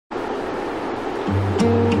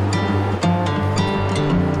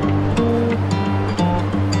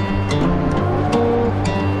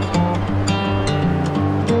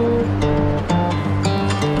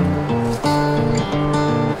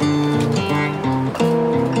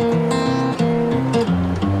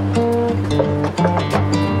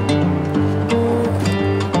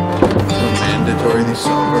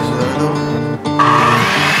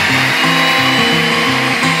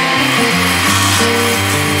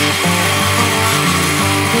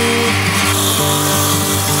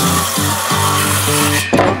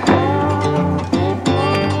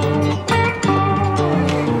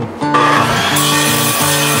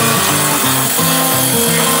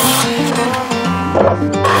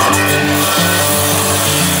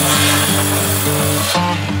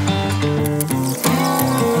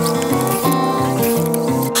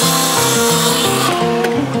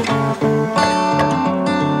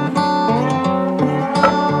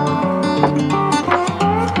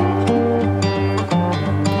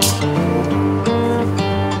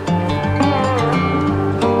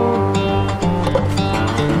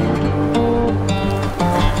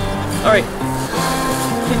Alright,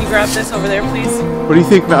 can you grab this over there, please? What do you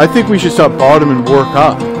think? I think we should start bottom and work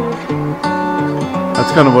up.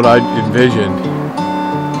 That's kind of what I envisioned.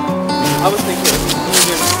 I was thinking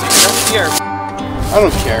that's here. I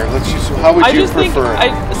don't care. Let's just. How would you prefer?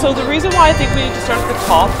 So the reason why I think we need to start at the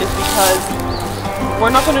top is because we're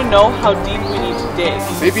not going to know how deep we need to dig.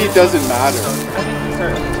 Maybe it doesn't matter. I think we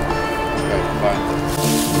start. Okay, fine.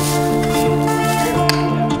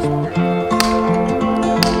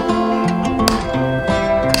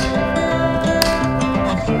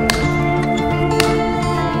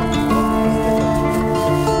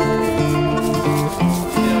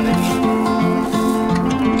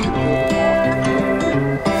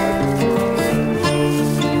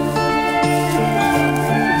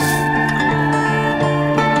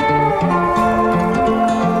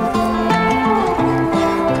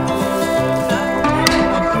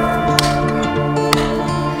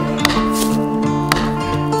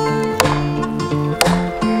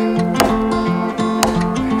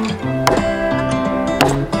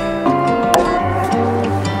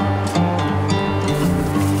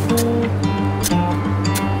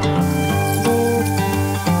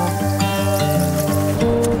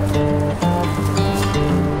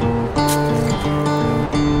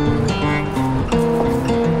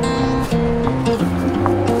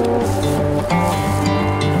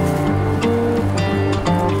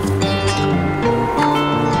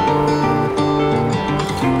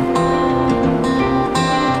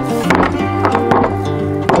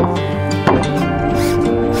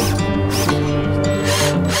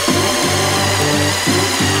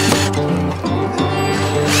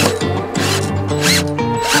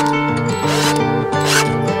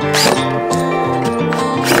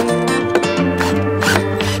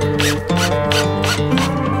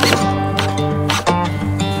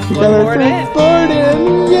 Board in. Board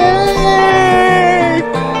in. Yay!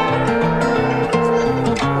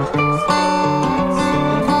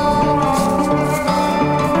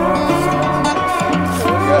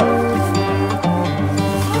 There we go.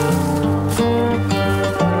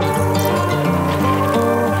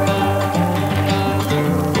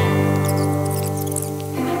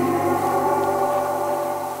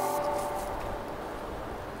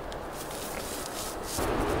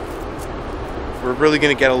 We're really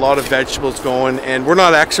going to get a lot of vegetables going, and we're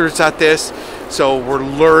not experts at this, so we're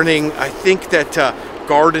learning. I think that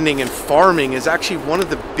gardening and farming is actually one of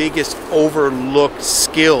the biggest overlooked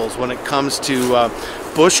skills when it comes to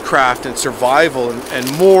bushcraft and survival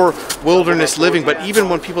and more wilderness living. But even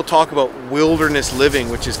when people talk about wilderness living,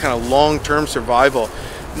 which is kind of long-term survival,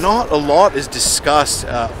 not a lot is discussed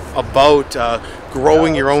about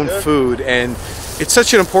growing your own food. And it's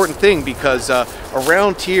such an important thing because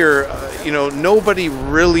around here, you know, nobody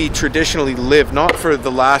really traditionally lived, not for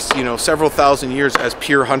the last, you know, several thousand years, as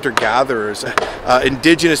pure hunter-gatherers.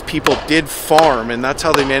 Indigenous people did farm, and that's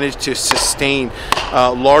how they managed to sustain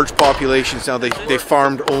large populations. Now they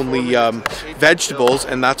farmed only vegetables,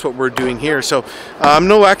 and that's what we're doing here. So I'm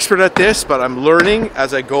no expert at this, but I'm learning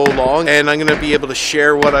as I go along, and I'm going to be able to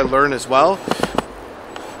share what I learn as well.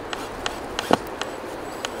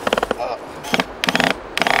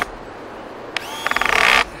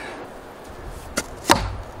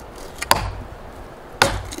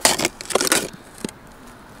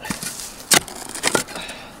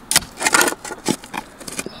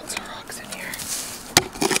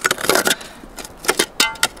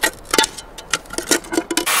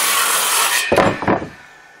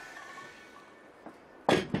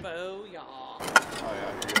 Booyah. Oh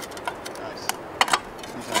yeah, here you go. Nice.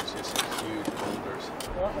 It's just some huge boulders.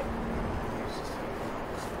 It's just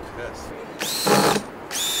this.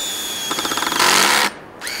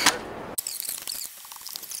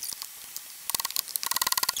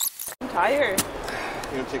 I'm tired.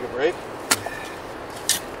 You gonna take a break?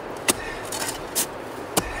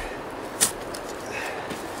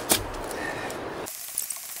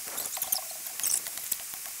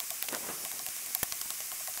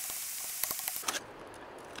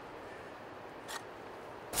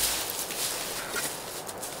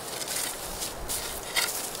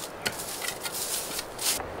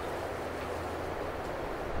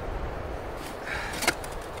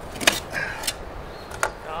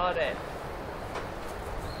 Got it.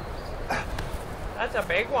 That's a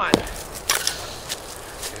big one.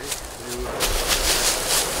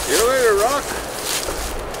 See you later, Rock.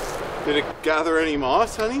 Did it gather any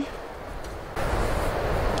moss, honey? No.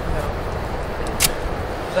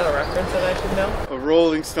 Is that a reference that I should know? A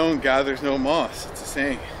rolling stone gathers no moss. It's a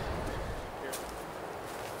saying.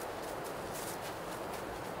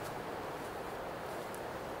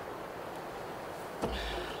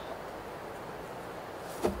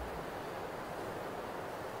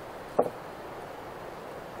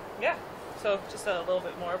 Yeah. So just a little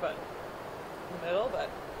bit more, but in the middle, but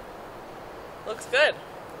looks good.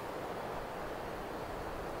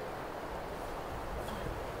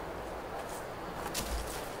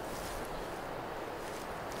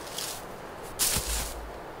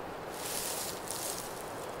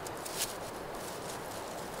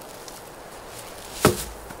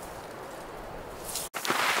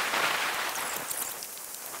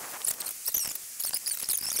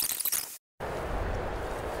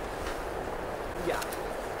 Yeah.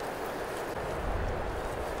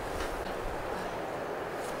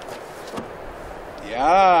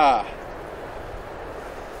 Yeah.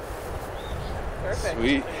 Perfect.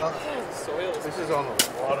 Sweet. As long as the soil is This is on a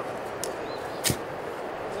lot of.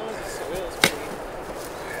 as long as the soil is pretty.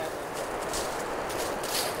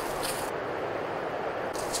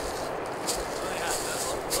 Oh yeah, that's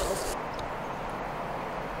a little.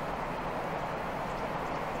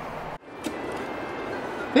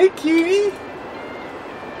 Hey, cutie.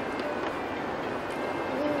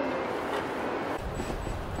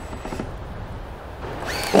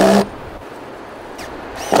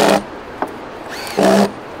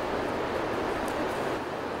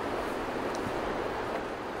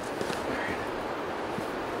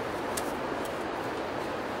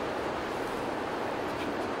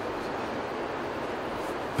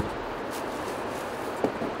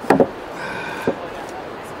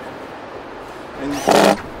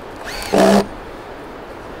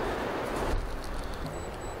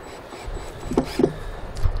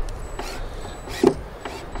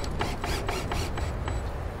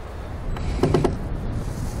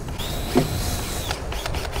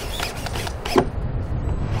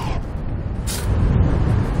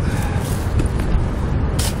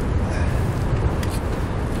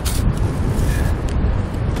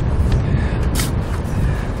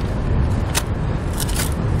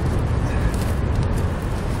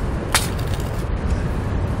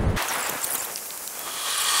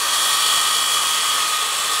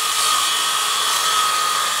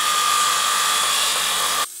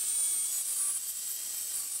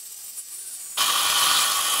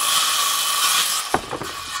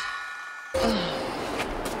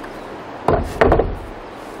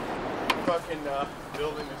 Fucking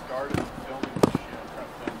building this garden, filming this shit. I'm trying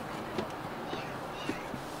to film the video.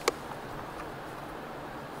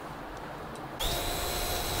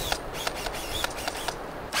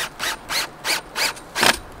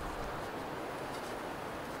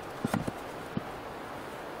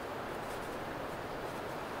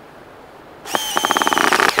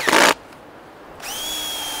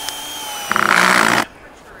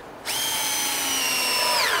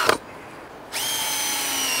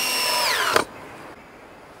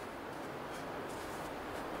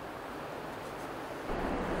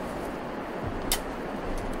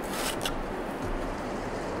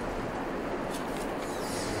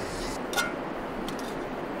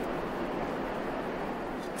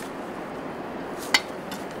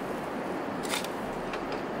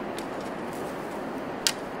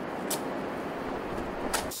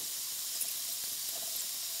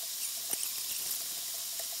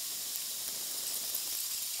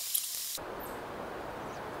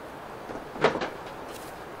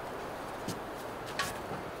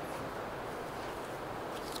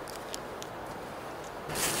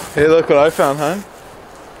 Hey, look what I found, hon.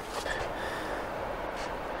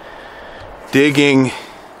 Digging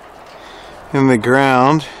in the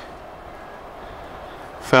ground.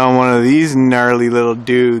 Found one of these gnarly little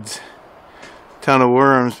dudes. ton of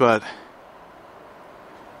worms, but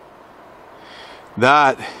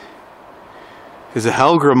that is a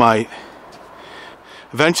hellgrammite.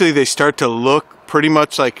 Eventually they start to look pretty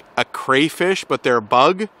much like a crayfish, but they're a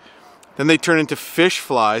bug. Then they turn into fish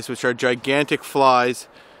flies, which are gigantic flies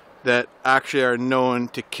that actually are known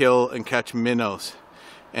to kill and catch minnows.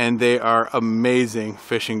 And they are amazing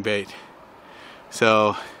fishing bait.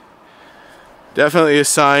 So definitely a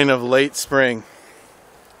sign of late spring.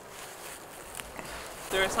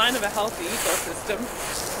 They're a sign of a healthy ecosystem.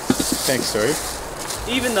 Thanks, sorry.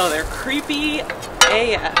 Even though they're creepy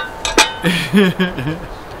AF.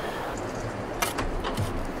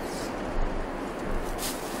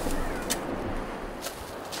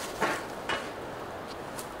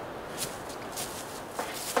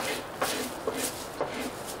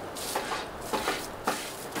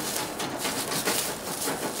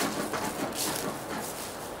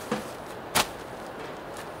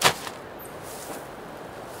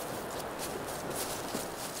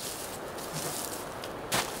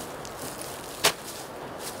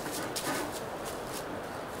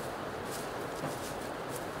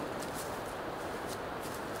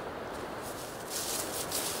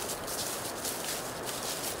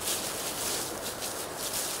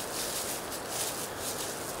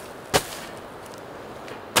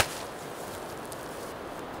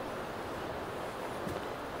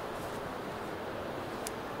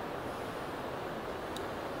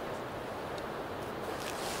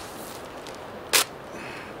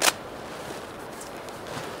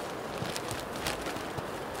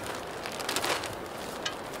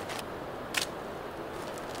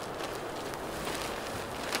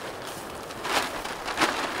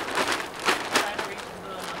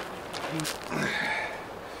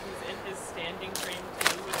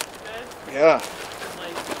 Yeah. Like,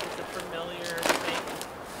 it's a familiar thing.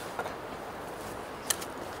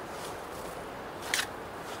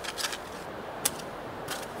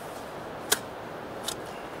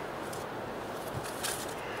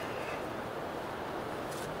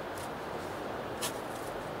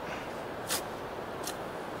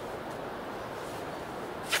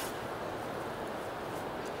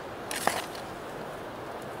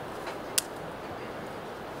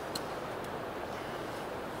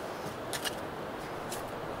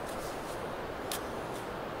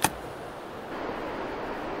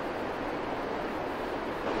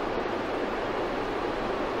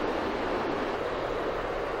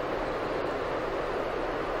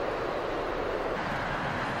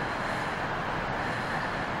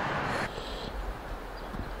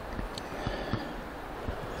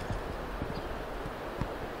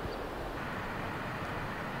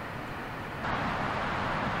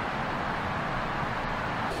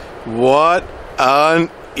 What an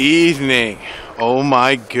evening. Oh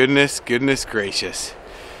my goodness gracious.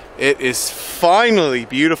 It is finally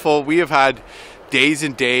beautiful. We have had days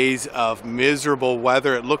and days of miserable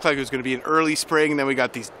weather. It looked like it was going to be an early spring, and then we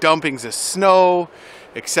got these dumpings of snow,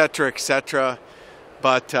 etc., etc.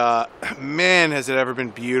 But man, has it ever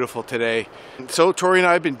been beautiful today. So Tori and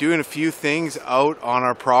I have been doing a few things out on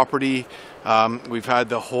our property. We've had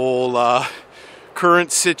the whole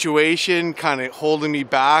current situation kind of holding me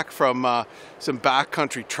back from some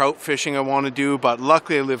backcountry trout fishing I want to do, but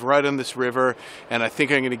luckily I live right on this river, and I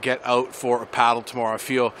think I'm going to get out for a paddle tomorrow. I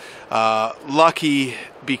feel lucky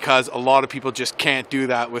because a lot of people just can't do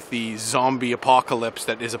that with the zombie apocalypse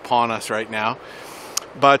that is upon us right now.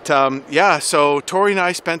 But yeah, so Tori and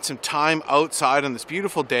I spent some time outside on this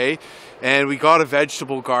beautiful day, and we got a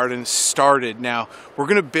vegetable garden started. Now we're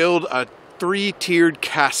going to build a 3-tiered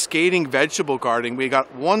cascading vegetable garden. We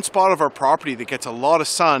got one spot of our property that gets a lot of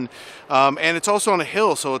sun, and it's also on a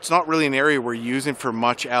hill, so it's not really an area we're using for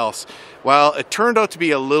much else. Well, it turned out to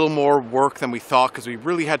be a little more work than we thought, because we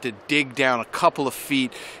really had to dig down a couple of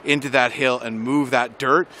feet into that hill and move that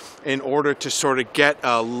dirt in order to sort of get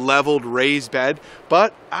a leveled raised bed.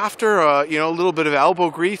 But after you know, a little bit of elbow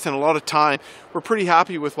grease and a lot of time, we're pretty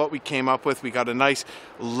happy with what we came up with. We got a nice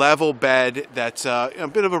level bed that's a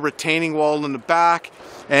bit of a retaining wall in the back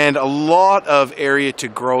and a lot of area to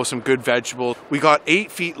grow some good vegetables. We got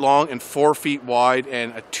 8 feet long and 4 feet wide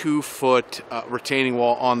and a 2-foot retaining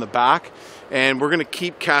wall on the back. And we're gonna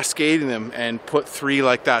keep cascading them and put 3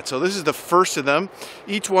 like that. So this is the first of them.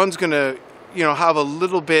 Each one's gonna you know, have a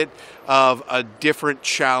little bit of a different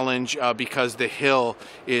challenge because the hill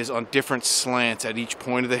is on different slants at each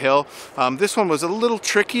point of the hill. This one was a little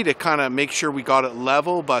tricky to kind of make sure we got it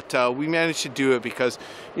level, but we managed to do it because,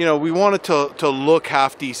 you know, we wanted to look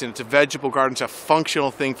half decent. It's a vegetable garden, it's a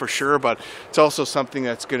functional thing for sure, but it's also something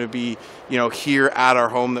that's going to be, you know, here at our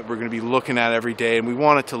home that we're going to be looking at every day, and we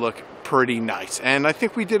want it to look pretty nice. And I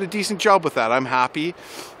think we did a decent job with that. I'm happy.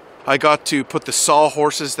 I got to put the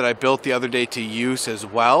sawhorses that I built the other day to use as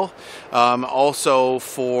well. Also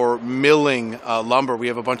for milling lumber, we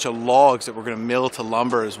have a bunch of logs that we're going to mill to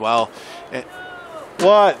lumber as well. And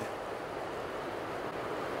what?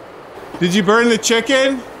 Did you burn the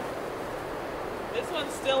chicken? This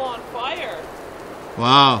one's still on fire.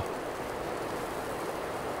 Wow.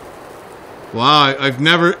 Wow, I've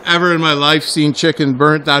never ever in my life seen chicken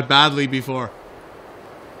burnt that badly before.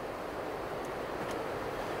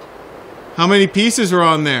 How many pieces are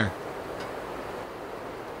on there?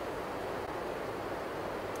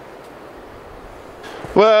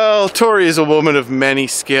 Well, Tori is a woman of many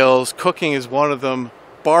skills. Cooking is one of them.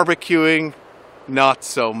 Barbecuing, not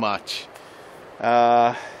so much. But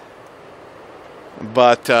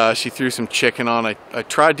she threw some chicken on. I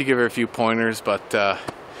tried to give her a few pointers, but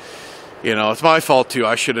you know, it's my fault too.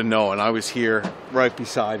 I should have known. I was here right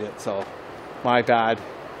beside it, so my bad.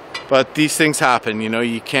 But these things happen, you know.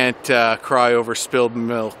 You can't cry over spilled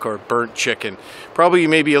milk or burnt chicken. Probably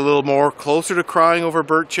maybe a little more closer to crying over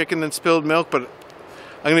burnt chicken than spilled milk, but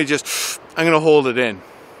I'm gonna hold it in.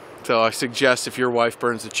 So I suggest if your wife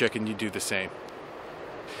burns the chicken, you do the same.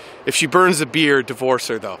 If she burns the beer, divorce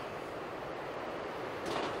her though.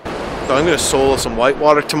 So I'm gonna solo some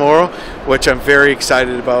whitewater tomorrow, which I'm very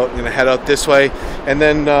excited about. I'm gonna head out this way, and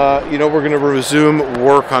then you know, we're gonna resume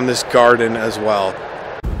work on this garden as well.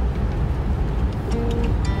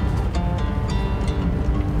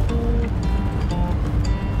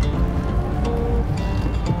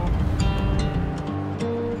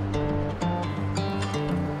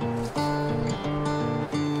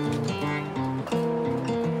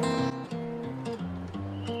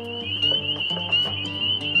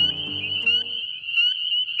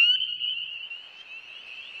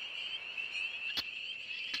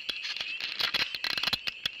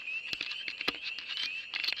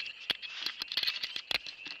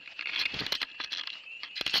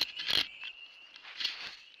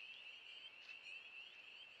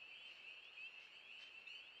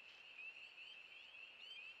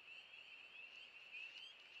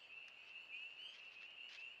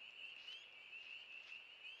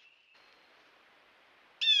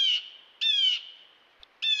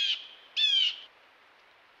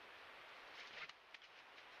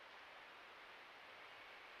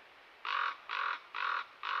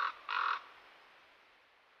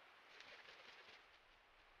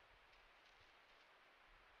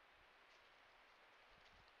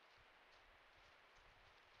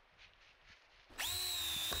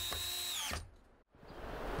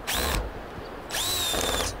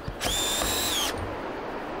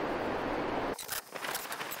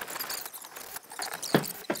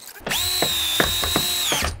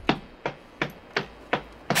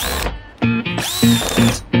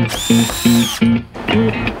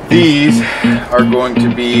 These are going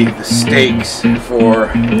to be the stakes for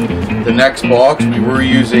the next box. We were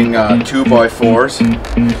using 2x4s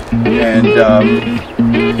and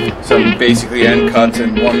some basically end cuts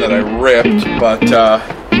and one that I ripped, but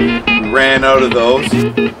we ran out of those.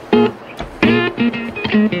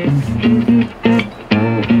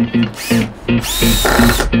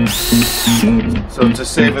 So to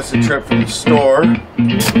save us a trip from the store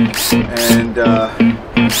and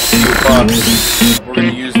we're going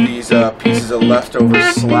to use these pieces of leftover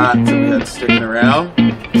slats that we had sticking around.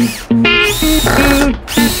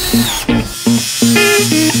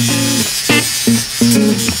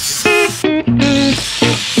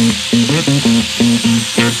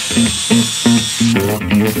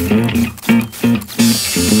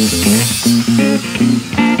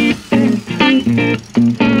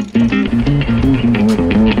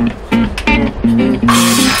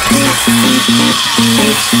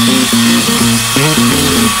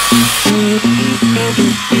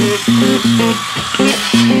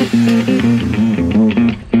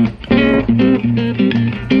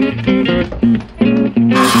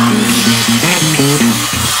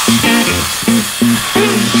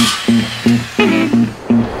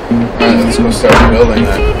 Alright, let's go start building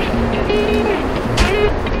that.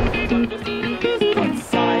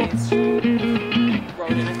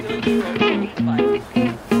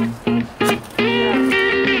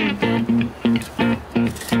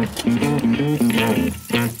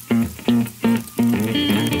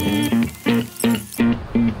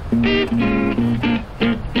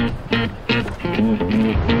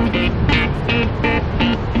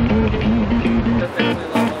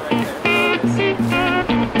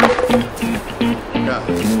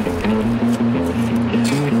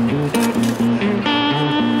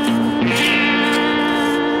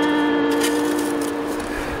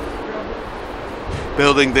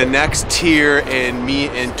 building the next tier in me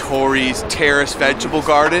and Tori's terrace vegetable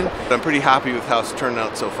garden. I'm pretty happy with how it's turned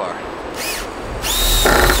out so far.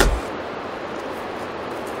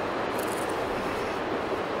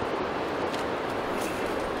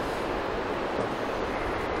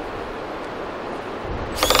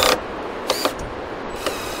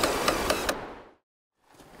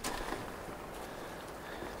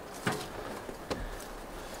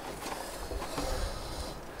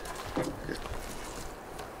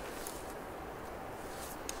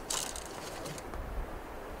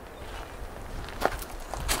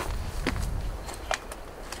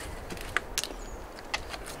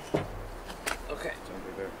 Okay.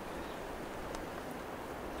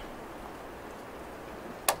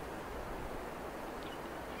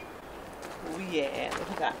 Oh yeah,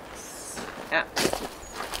 look at that. Yeah.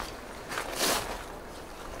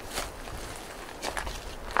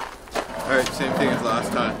 Alright, same thing as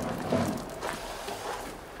last time.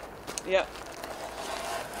 Yep.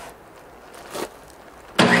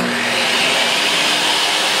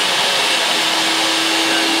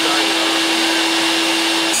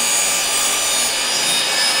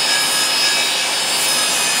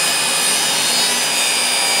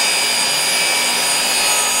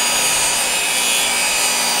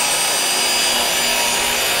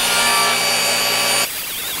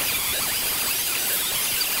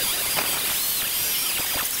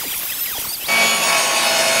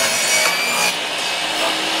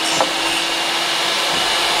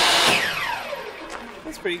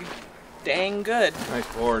 Pretty dang good. Nice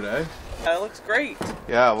board, eh? That looks great.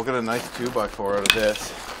 Yeah, we'll get a nice 2x4 out of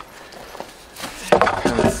this.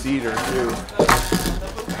 Kind of cedar too.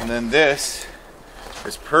 And then this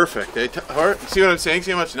is perfect. See what I'm saying?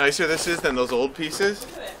 See how much nicer this is than those old pieces?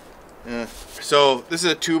 Yeah. So this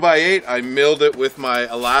is a 2x8. I milled it with my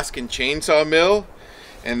Alaskan chainsaw mill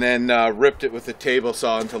and then ripped it with a table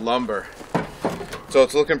saw into lumber. So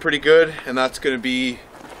it's looking pretty good, and that's going to be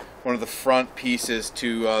one of the front pieces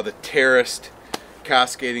to the terraced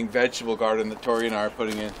cascading vegetable garden that Tori and I are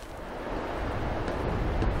putting in.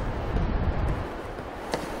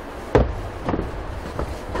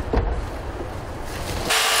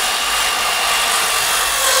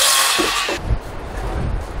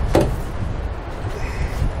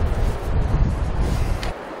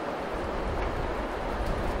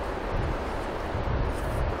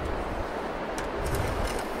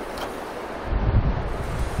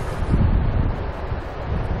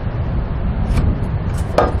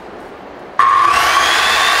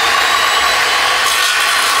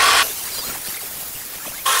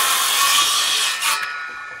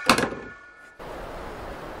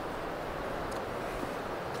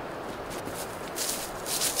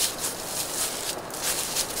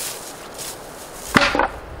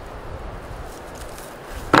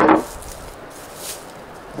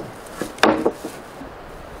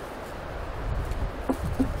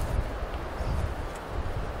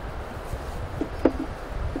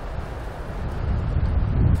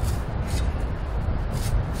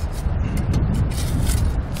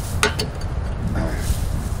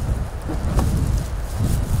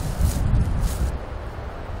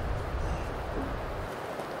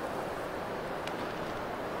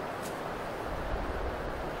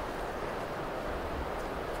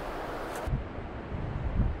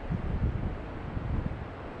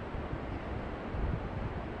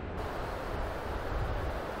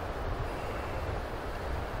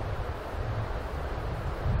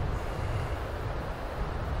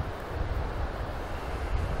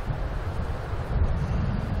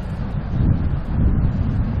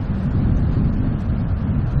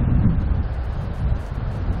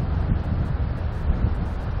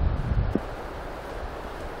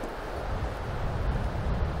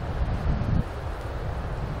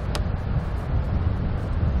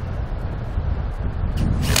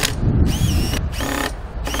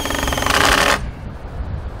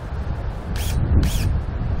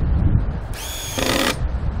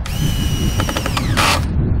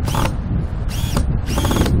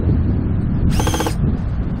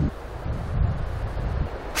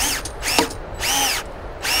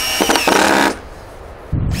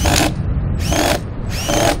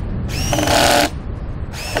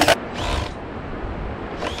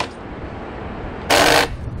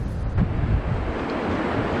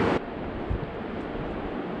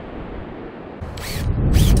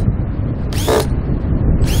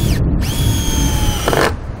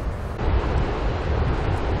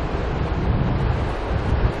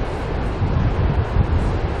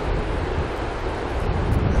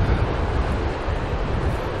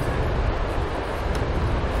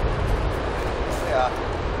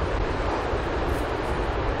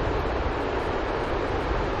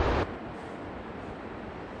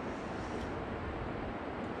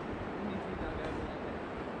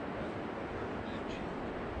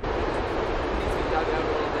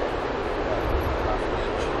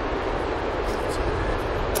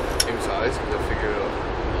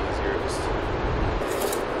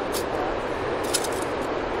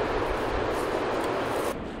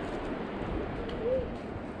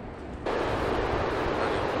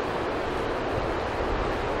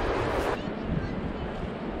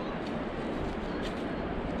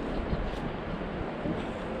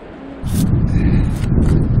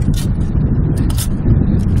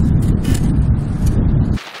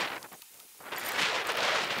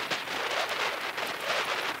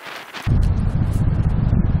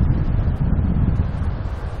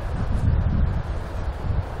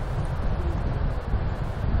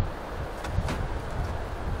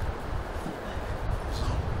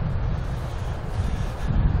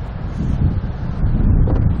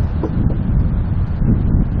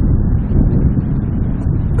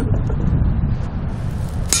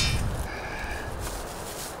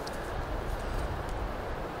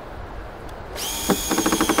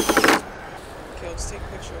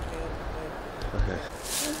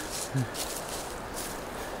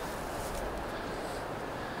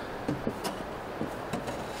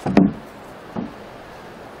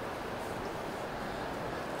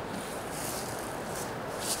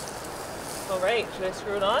 All right, should I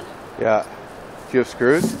screw it on? Yeah. Do you have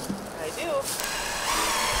screws? I do.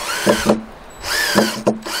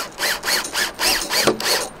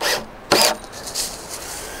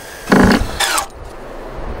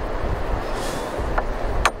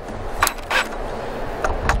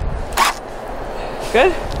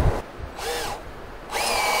 Good?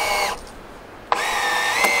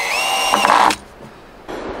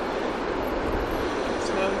 So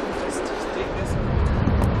now we can just dig this one.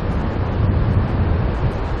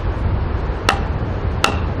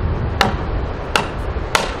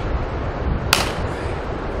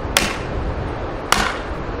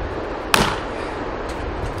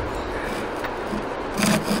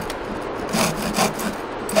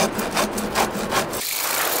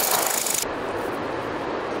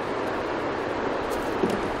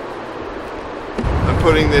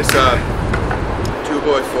 Putting this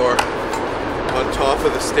 2x4 on top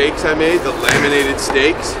of the stakes I made, the laminated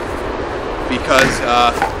stakes, because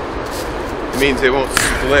it means they won't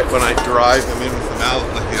split when I drive them in with the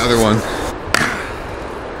mallet like the other one.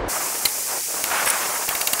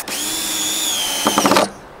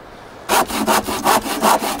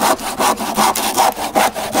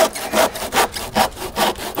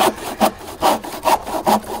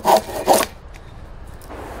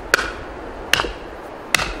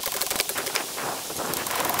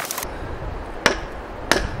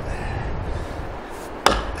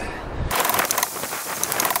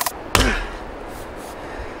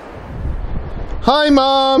 Hi,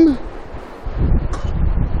 Mom!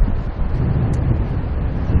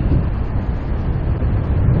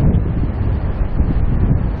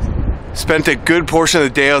 Spent a good portion of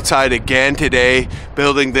the day outside again today,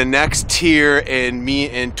 building the next tier in me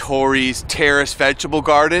and Tori's terrace vegetable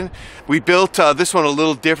garden. We built this one a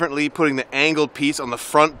little differently, putting the angled piece on the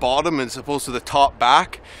front bottom as opposed to the top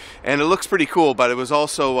back. And it looks pretty cool, but it was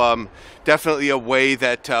also definitely a way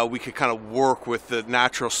that we could kind of work with the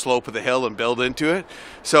natural slope of the hill and build into it.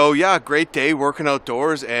 So yeah, great day working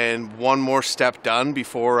outdoors, and one more step done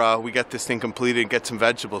before we get this thing completed and get some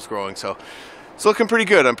vegetables growing. So it's looking pretty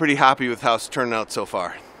good. I'm pretty happy with how it's turned out so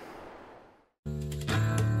far.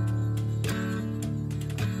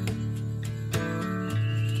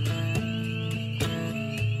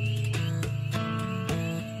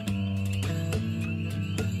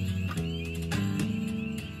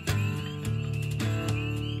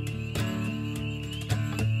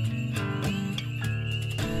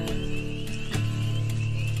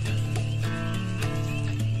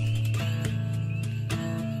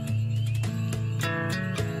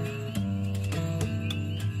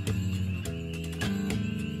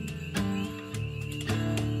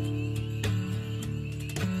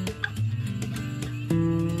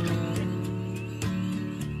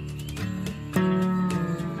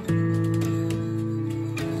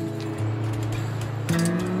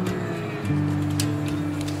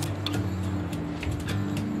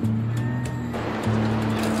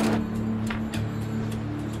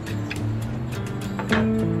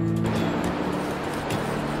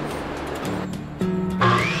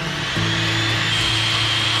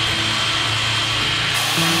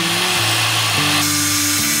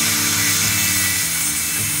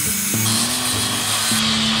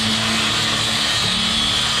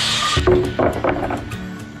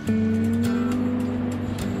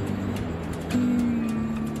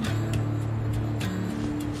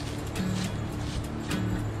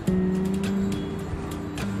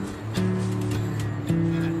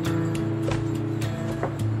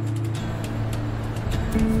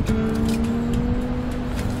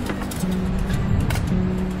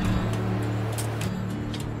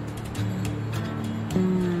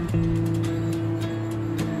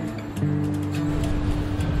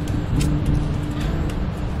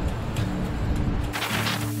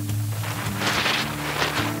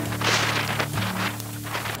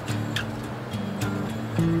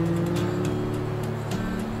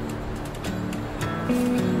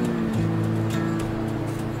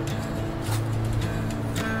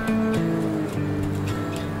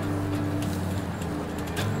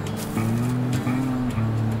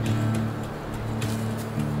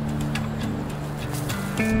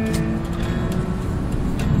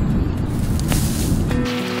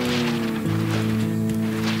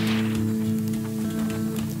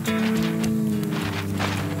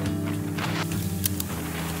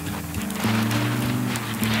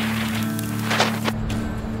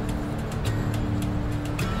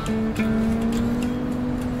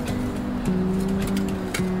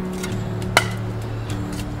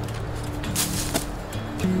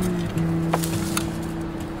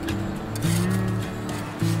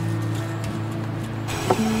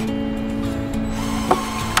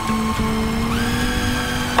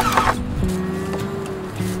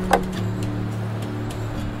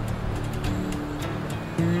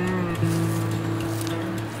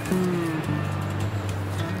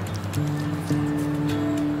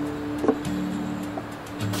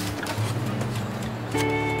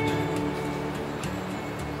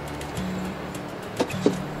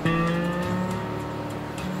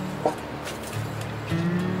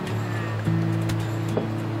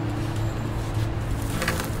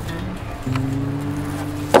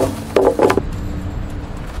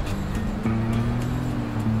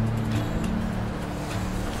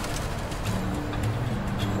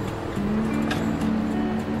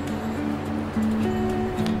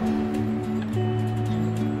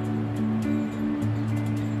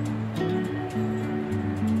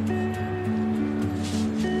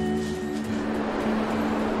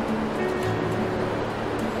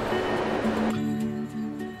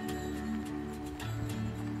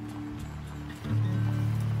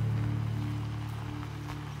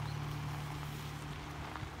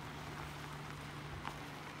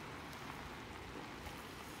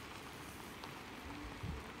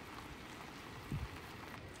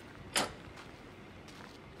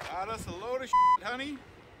 That's a load of shit, honey.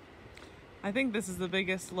 I think this is the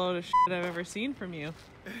biggest load of shit I've ever seen from you.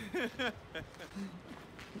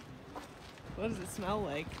 What does it smell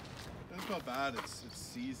like? It's not bad. It's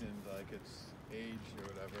seasoned, like it's aged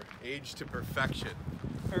or whatever. Aged to perfection.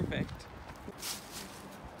 Perfect.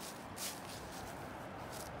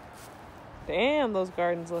 Damn, those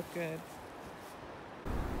gardens look good.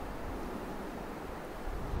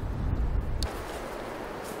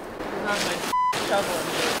 Not my shovel.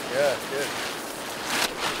 Yeah, it's good.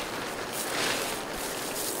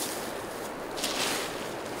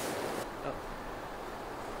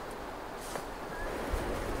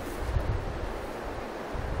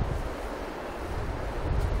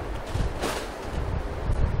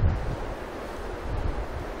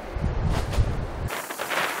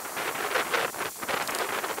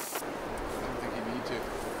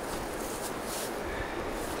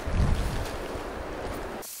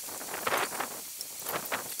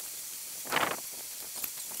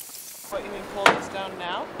 What, you mean pull this down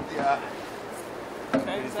now? Yeah.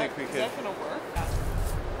 Okay, Do you think we is could? that gonna work?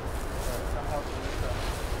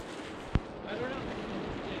 I don't know.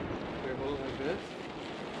 Here, hold it like this.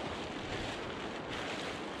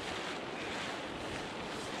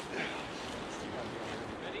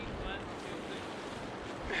 Ready? 1, 2,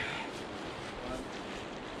 3. One,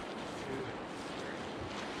 two,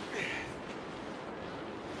 three.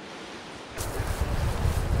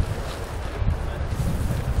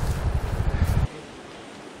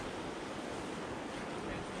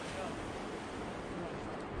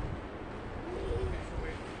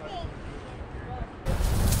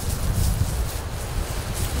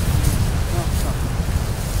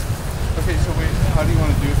 Okay, so wait, how do you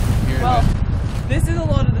want to do it from here? Well, this is a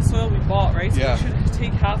lot of the soil we bought, right? So Yeah. we should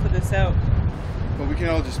take half of this out. But we can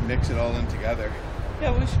all just mix it all in together.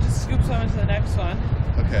 Yeah, we should just scoop some into the next one.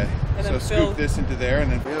 Okay, And so then scoop fill- this into there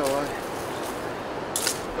and then, you know what?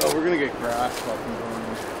 Oh, we're gonna get grass fucking going.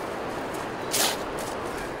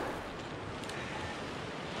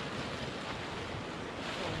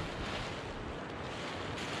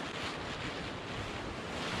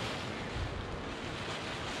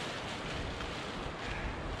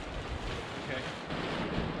 Okay.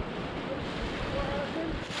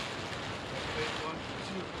 One,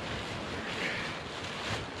 two.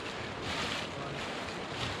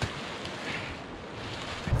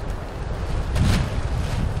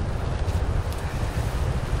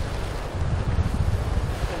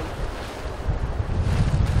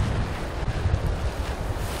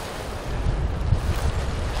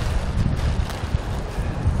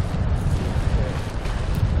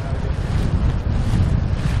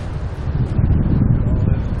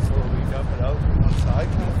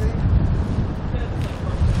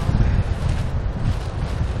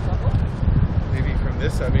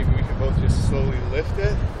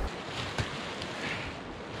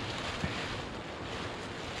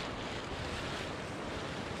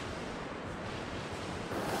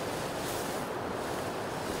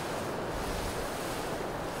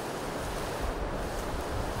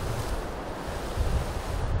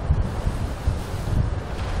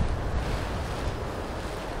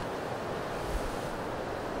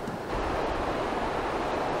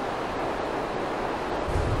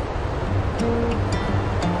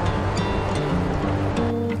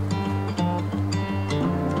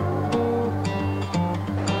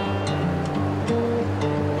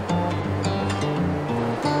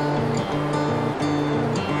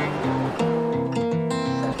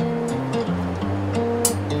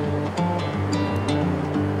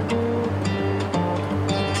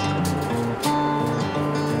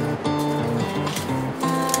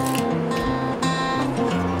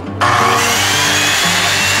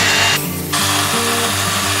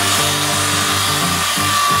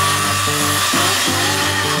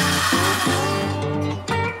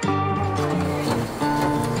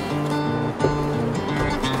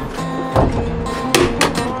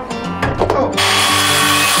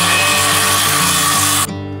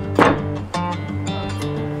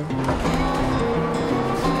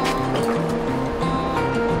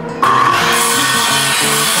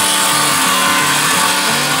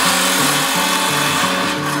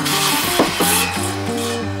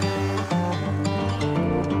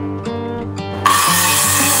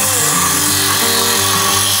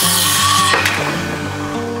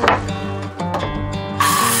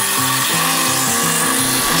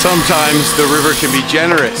 sometimes the river can be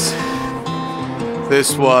generous.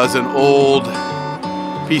 This was an old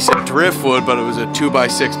piece of driftwood, but it was a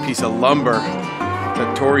 2x6 piece of lumber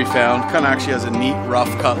that Tori found. Kind of actually has a neat rough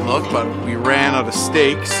cut look, but we ran out of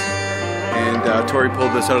stakes, and Tori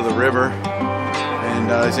pulled this out of the river,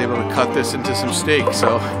 and I was able to cut this into some stakes.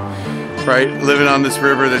 So, right, living on this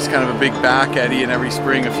river that's kind of a big back eddy, and every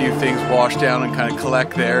spring a few things wash down and kind of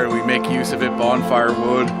collect there, and we make use of it, bonfire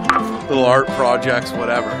wood, little art projects,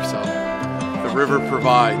 whatever. So the river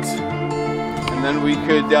provides. And then we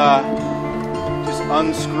could just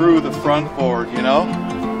unscrew the front board, you know?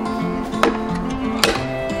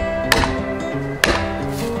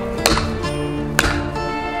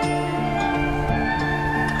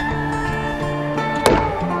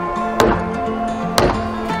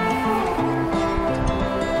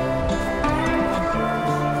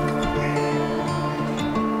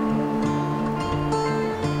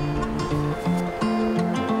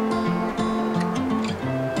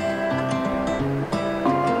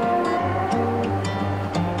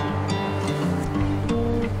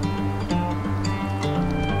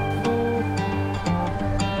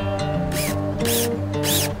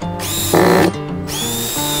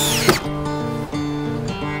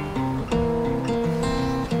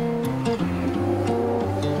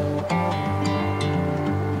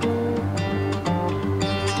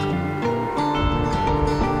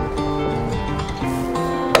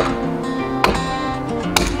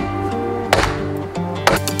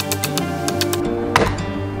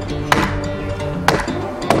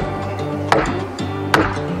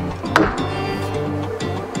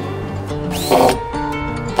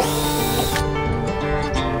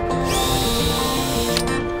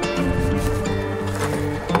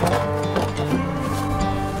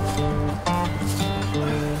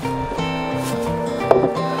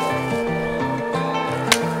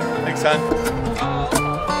 Son.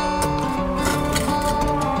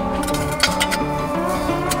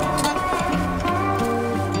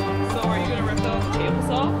 So are you gonna rip those tables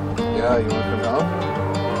off? Yeah, you want them out?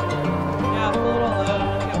 Yeah, pull it all out.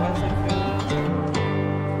 I'm gonna get Wesley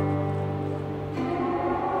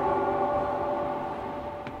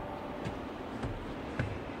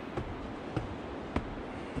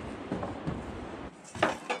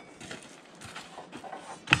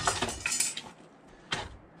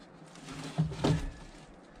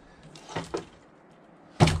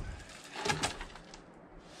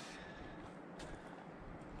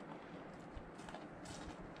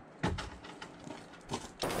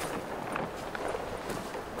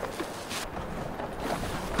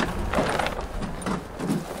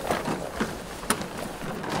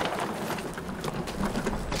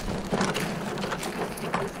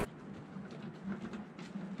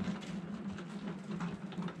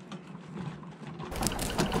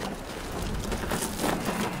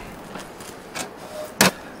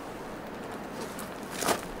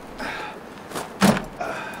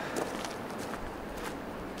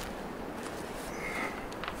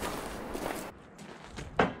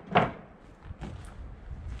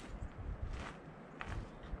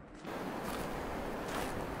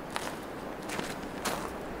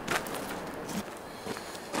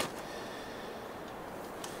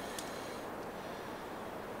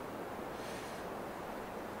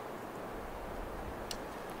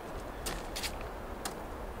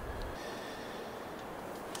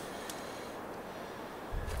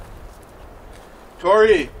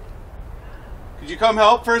Tori, could you come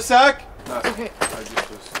help for a sec? Okay. I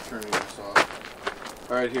just was turning this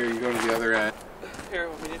off. All right, here, you go to the other end. Here,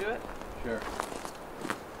 want me to do it? Sure.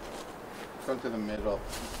 Come to the middle.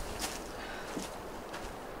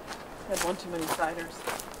 I had one too many ciders.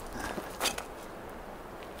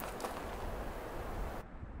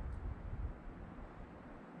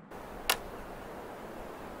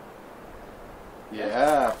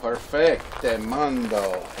 Yeah, perfecte,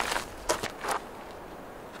 mando.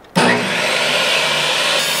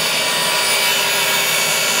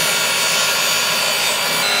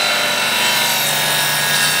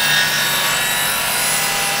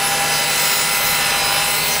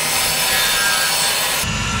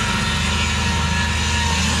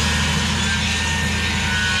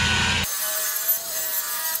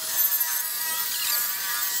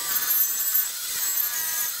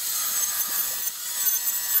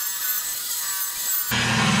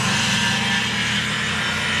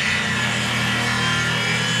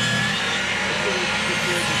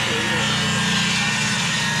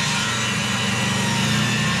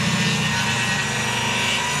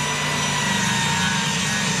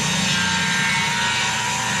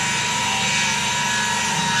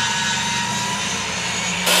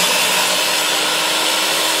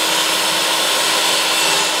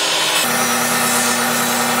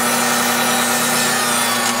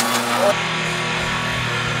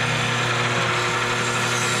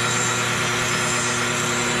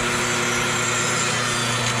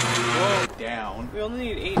 down. We only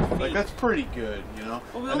need 8 feet. Like, that's pretty good, you know?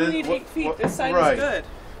 Well, we And only then need 8 feet. This side right. is good.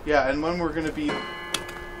 Yeah, and when we're going to be...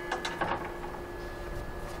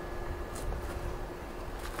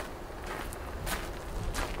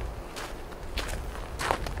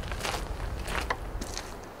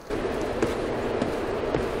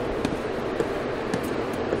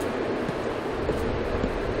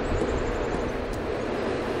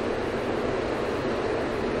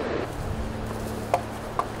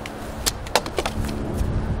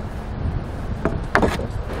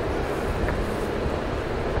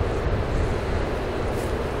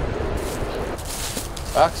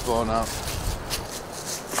 Back's blowing up.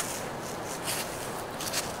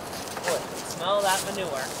 Boy, smell that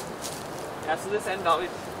manure. Yeah, so this end always...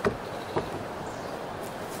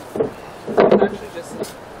 It's actually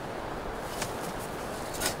just...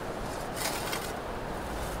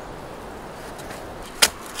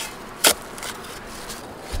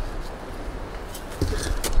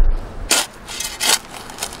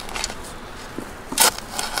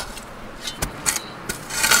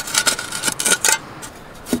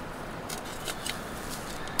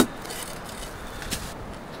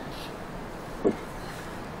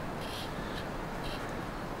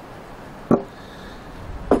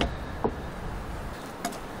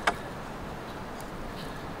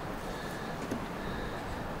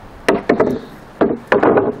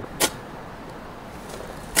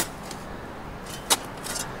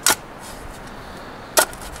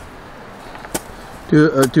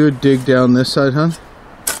 Do a dig down this side, huh?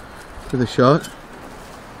 For the shot.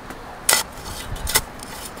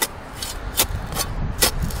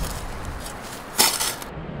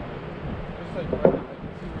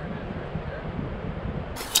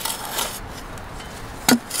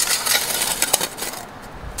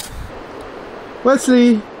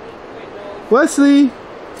 Wesley! Wesley!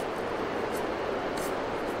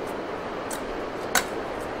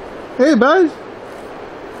 Hey, bud!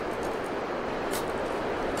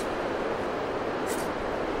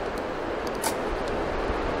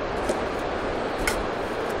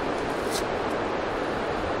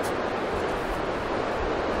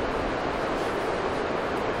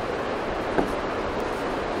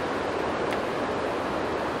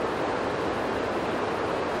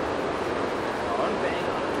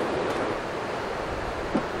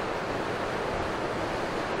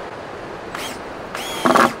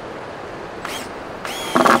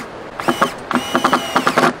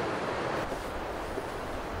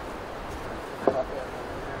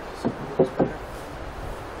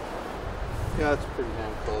 Yeah, it's pretty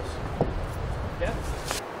damn close. Yeah.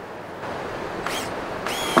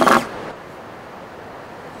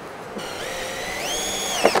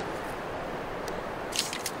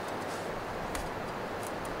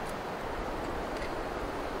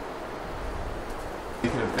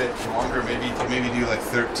 Make it a bit longer, maybe do like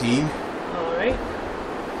 13. Alright.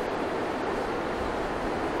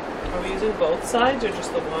 Are we using both sides or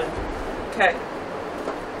just the one? Okay.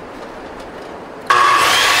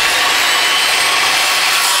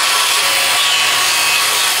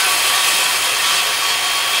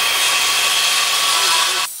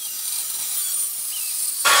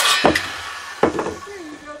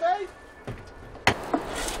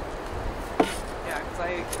 Yeah, because I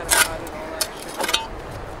kind of added all that shit.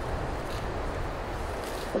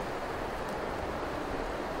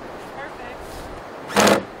 Perfect.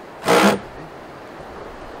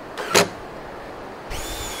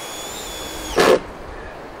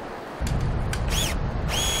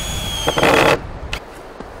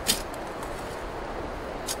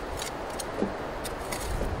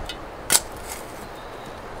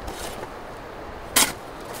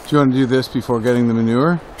 Do you want to do this before getting the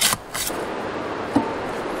manure?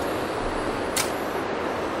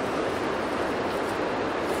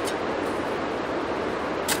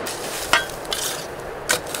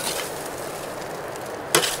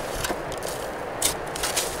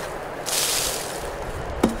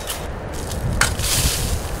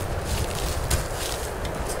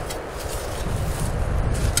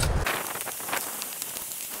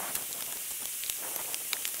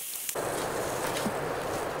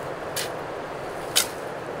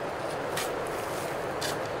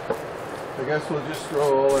 I guess we'll just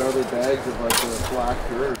throw all our other bags of like the black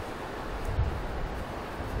dirt.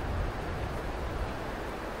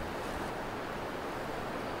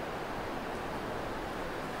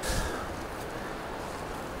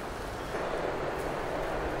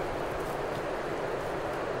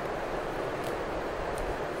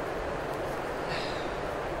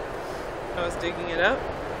 I was digging it up.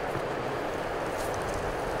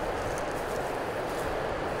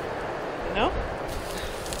 No?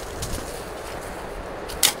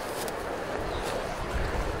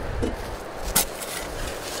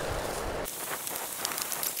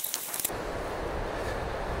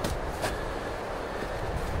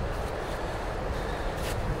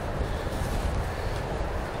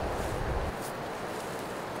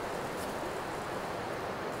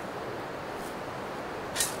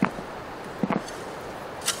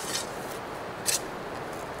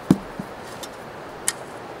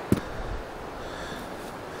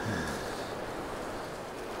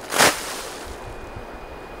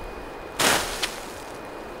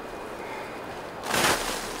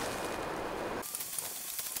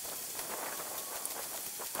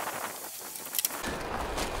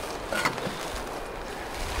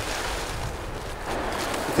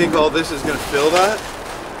 think all this is going to fill that?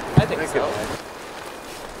 I think so.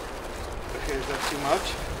 Okay, is that too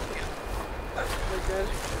much? We're good.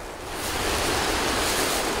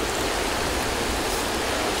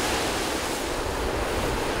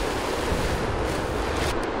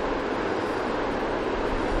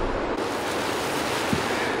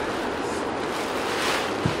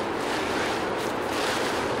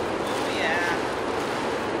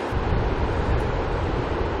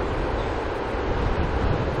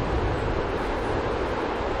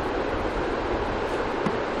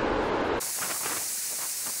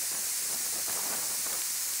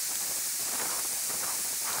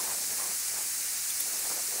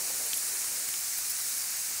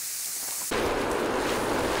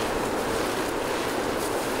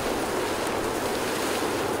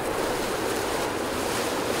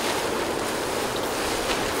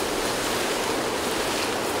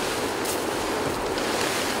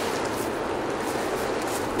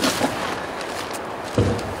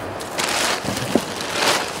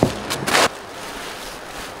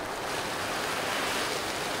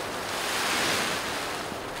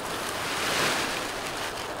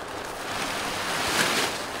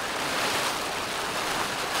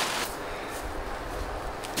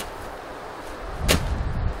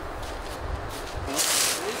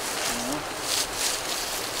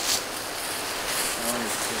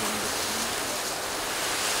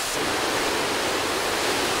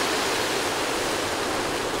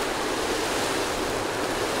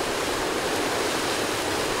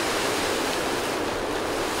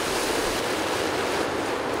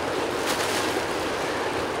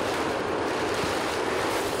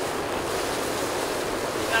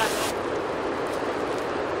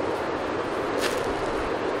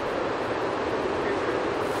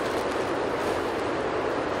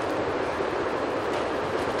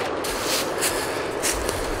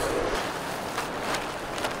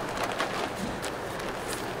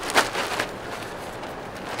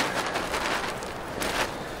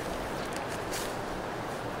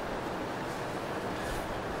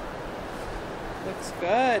 Looks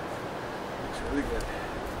good. Looks really good.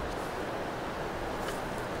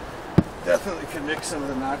 Definitely can mix some of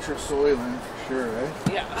the natural soil in for sure, right?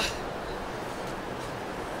 Yeah.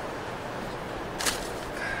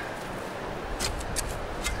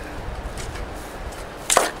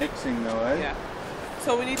 Mixing though, eh? Yeah.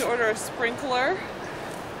 So we need to order a sprinkler.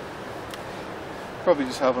 Probably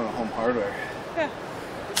just have on a home hardware. Yeah.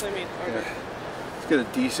 That's what I mean. Order. Yeah. Let's get a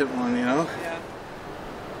decent one, you know? Yeah.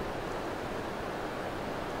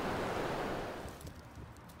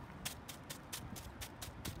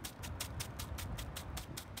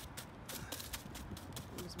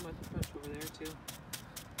 There's a bunch over there too.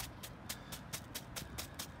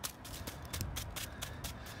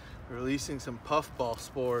 Releasing some puffball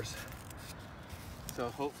spores. So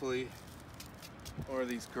hopefully more of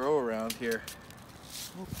these grow around here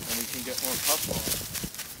and we can get more puffballs.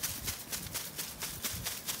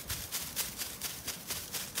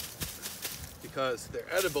 Because they're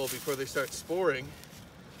edible before they start sporing.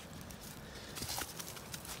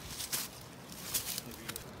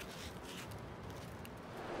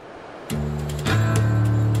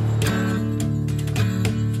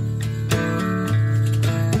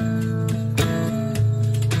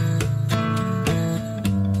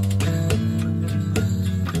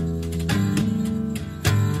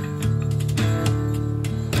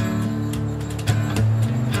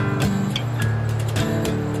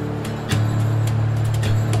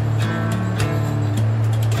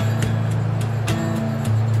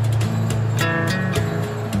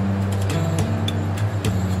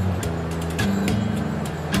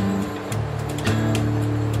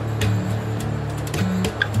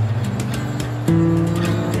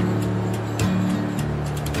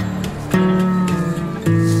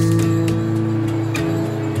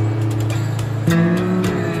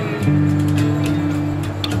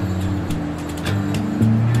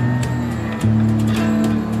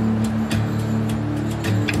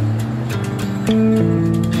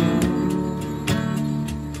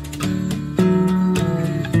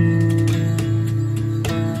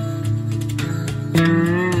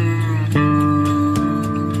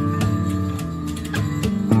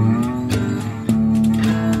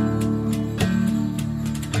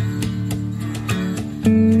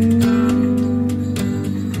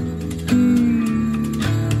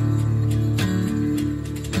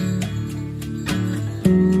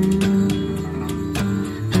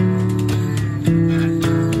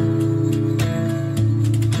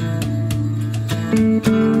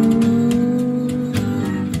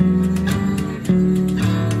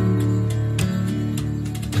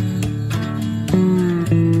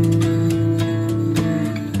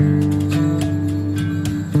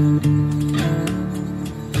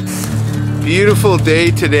 beautiful day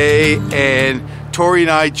today, and Tori and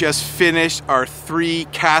I just finished our 3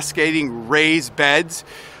 cascading raised beds.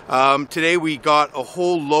 Today we got a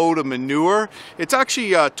whole load of manure. It's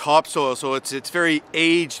actually topsoil, so it's very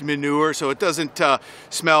aged manure, so it doesn't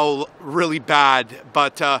smell really bad.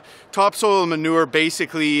 But topsoil and manure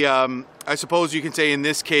basically, I suppose you can say in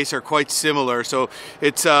this case, are quite similar. So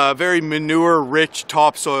it's a very manure-rich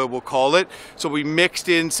topsoil, we'll call it. So we mixed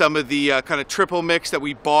in some of the kind of triple mix that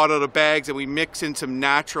we bought out of bags, and we mix in some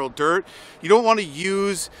natural dirt. You don't want to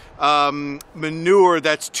use manure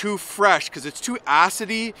that's too fresh because it's too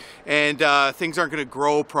acidy and things aren't going to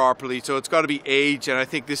grow properly. So it's got to be aged, and I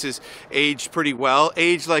think this is aged pretty well,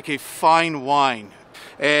 aged like a fine wine.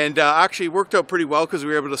 And actually worked out pretty well because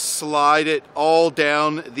we were able to slide it all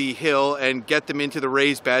down the hill and get them into the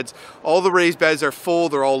raised beds. All the raised beds are full,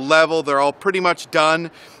 they're all level, they're all pretty much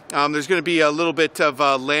done. There's going to be a little bit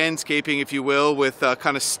of landscaping, if you will, with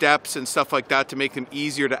kind of steps and stuff like that to make them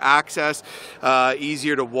easier to access,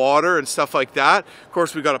 easier to water and stuff like that. Of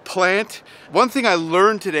course, we got a plant. One thing I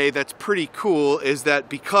learned today that's pretty cool is that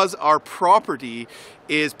because our property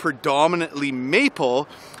is predominantly maple,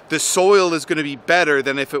 the soil is going to be better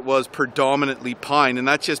than if it was predominantly pine, and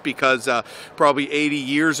that's just because probably 80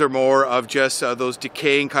 years or more of just those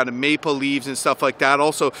decaying kind of maple leaves and stuff like that.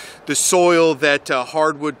 Also, the soil that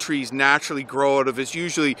hardwood trees naturally grow out of is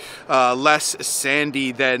usually less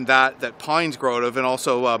sandy than that pines grow out of, and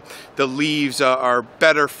also the leaves are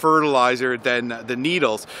better fertilizer than the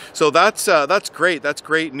needles. So that's great. That's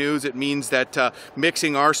great news. It means that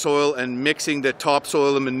mixing our soil and mixing the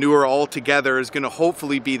topsoil and manure all together is going to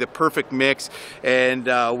hopefully be the perfect mix, and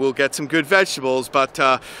we'll get some good vegetables. But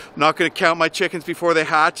I'm not going to count my chickens before they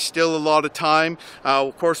hatch. Still a lot of time.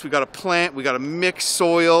 Of course, we got to plant, we got to mix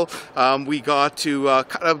soil, we got to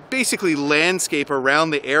kind of basically landscape around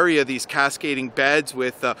the area of these cascading beds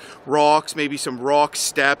with rocks, maybe some rock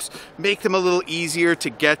steps, make them a little easier to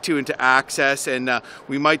get to and to access. And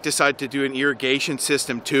we might decide to do an irrigation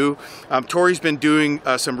system too. Tori's been doing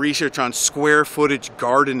some research on square footage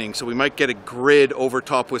gardening, so we might get a grid over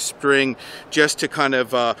top with string just to kind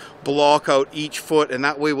of block out each foot, and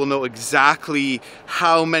that way we'll know exactly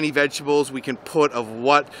how many vegetables we can put of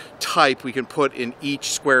what type we can put in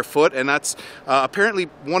each square foot. And that's apparently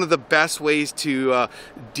one of the best ways to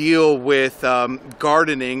deal with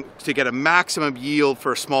gardening to get a maximum yield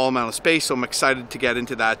for a small amount of space. So I'm excited to get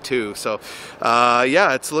into that too. So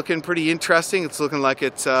yeah, it's looking pretty interesting. It's looking like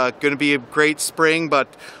it's going to be a great spring, but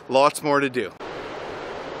lots more to do.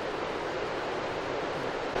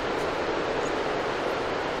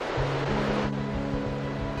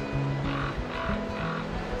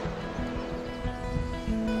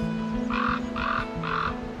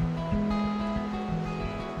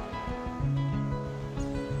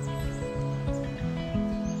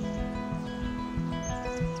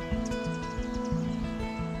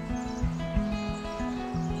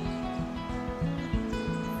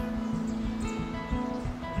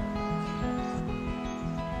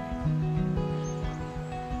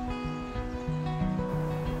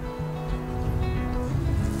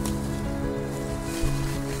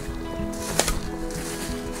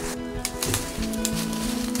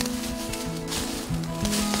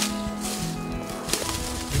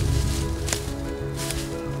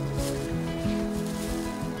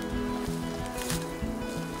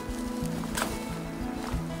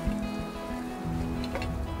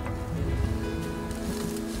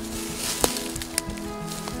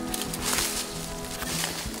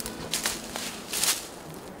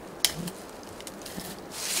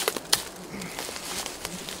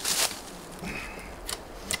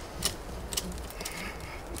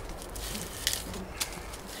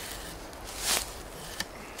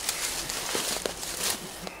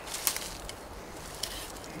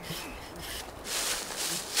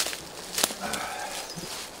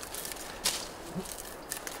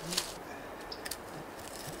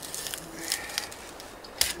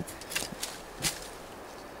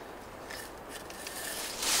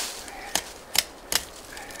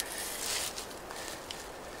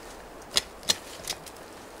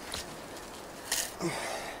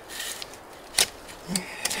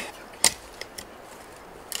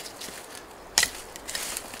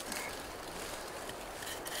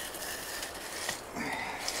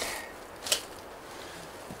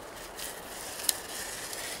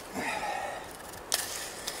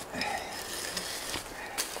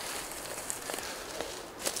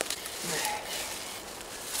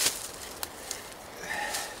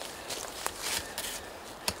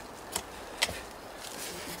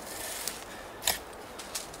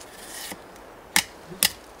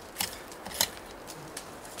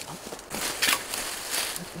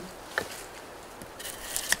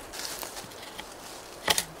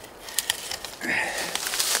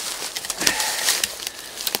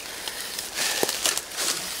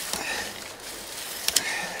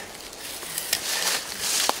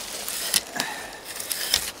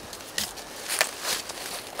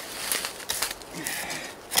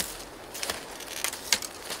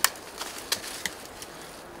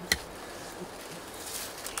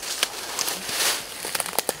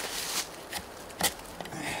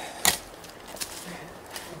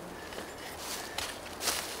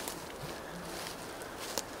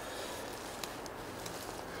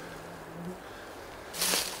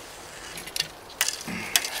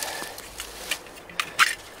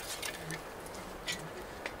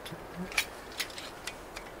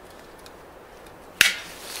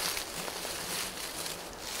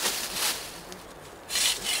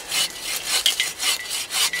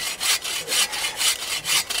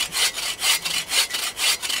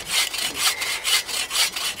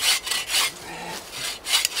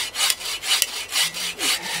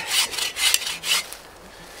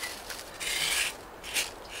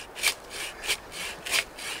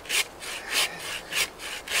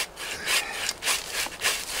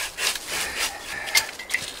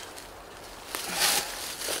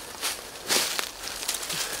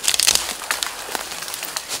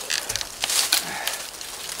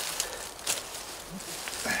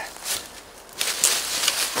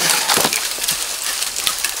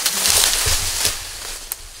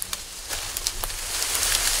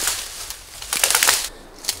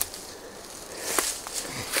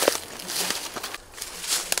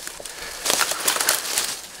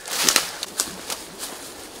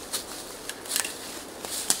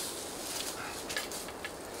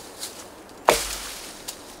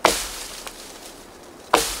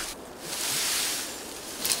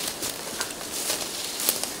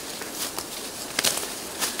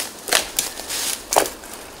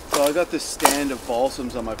 I got this stand of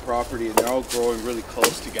balsams on my property, and they're all growing really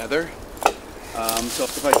close together. So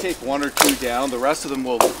if I take one or two down, the rest of them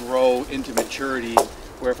will grow into maturity,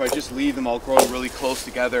 where if I just leave them all growing really close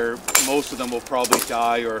together, most of them will probably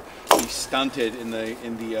die or be stunted in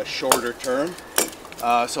the shorter term.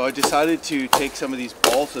 So I decided to take some of these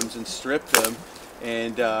balsams and strip them,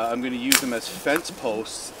 and I'm going to use them as fence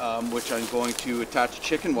posts, which I'm going to attach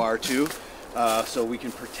chicken wire to, so we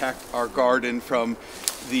can protect our garden from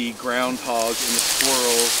the groundhog and the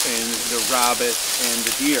squirrels and the rabbits and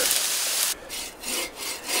the deer.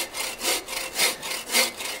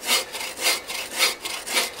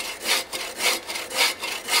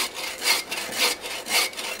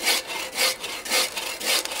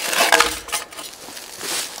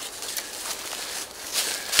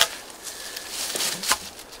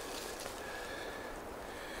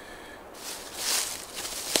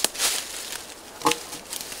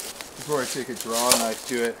 Before I take a draw knife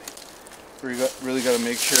to it, really got to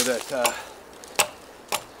make sure that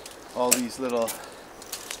all these little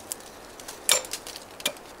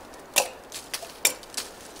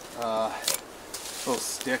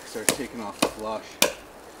sticks are taken off the flush.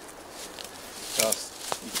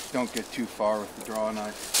 Just you don't get too far with the draw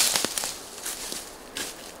knife.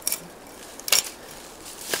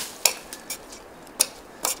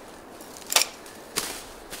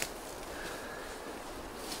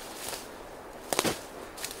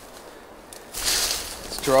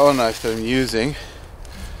 Draw knife that I'm using,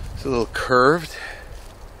 it's a little curved,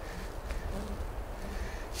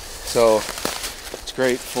 so it's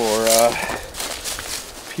great for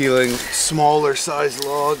peeling smaller size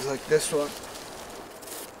logs like this one.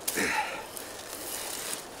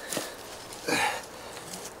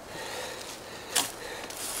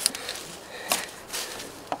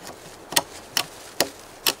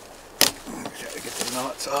 Try to get the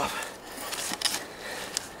knots off.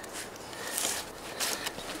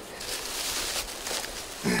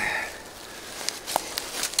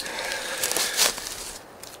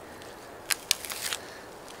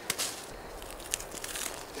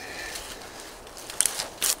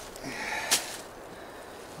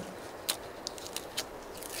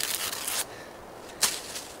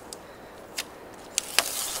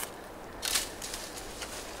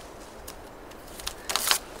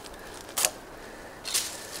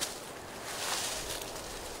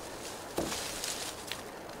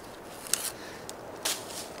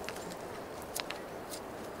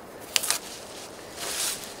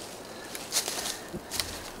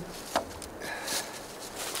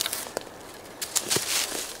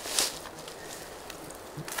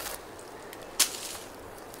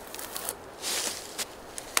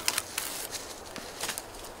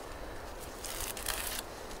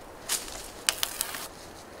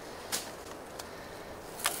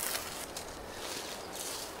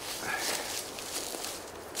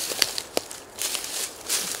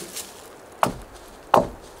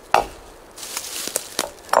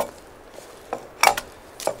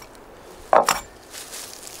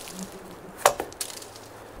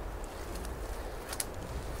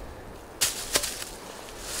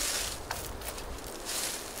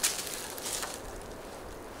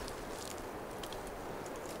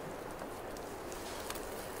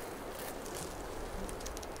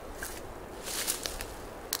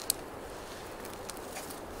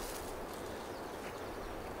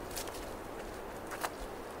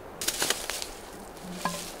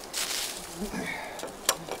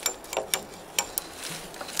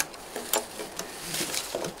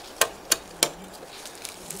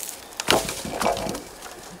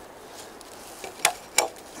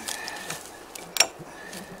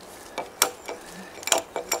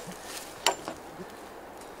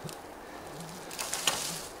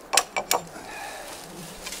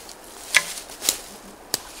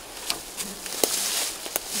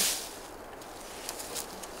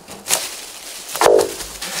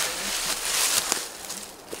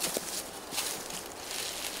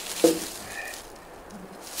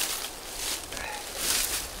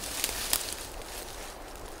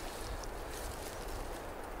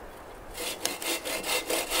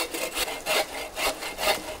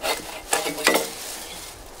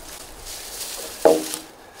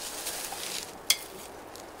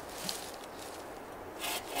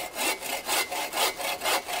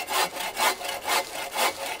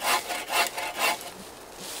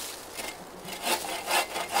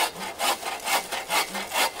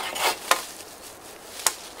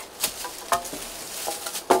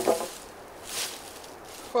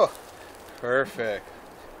 Perfect.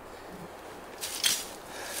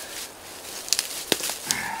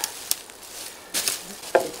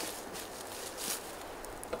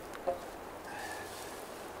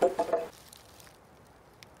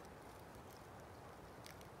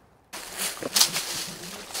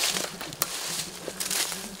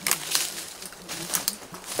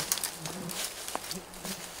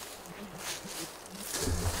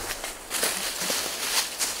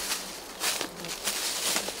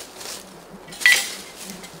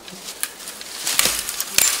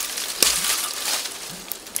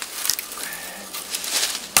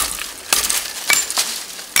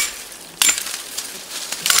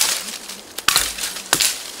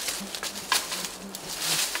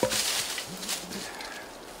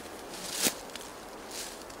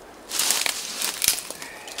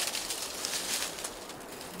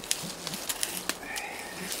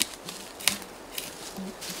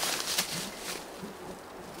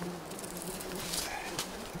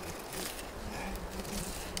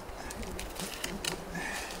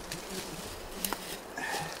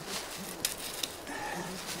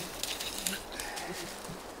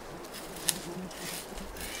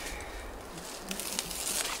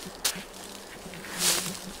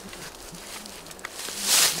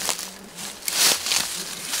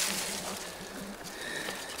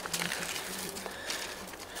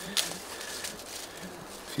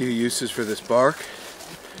 Few uses for this bark.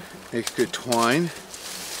 Makes good twine.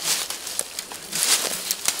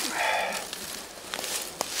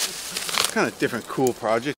 Kind of different cool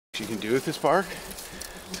projects you can do with this bark.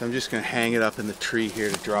 So I'm just going to hang it up in the tree here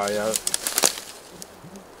to dry out.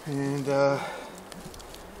 And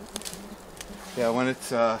yeah, when it's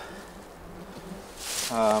when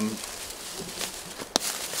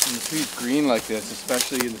the tree's green like this,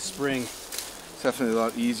 especially in the spring, it's definitely a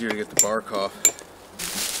lot easier to get the bark off.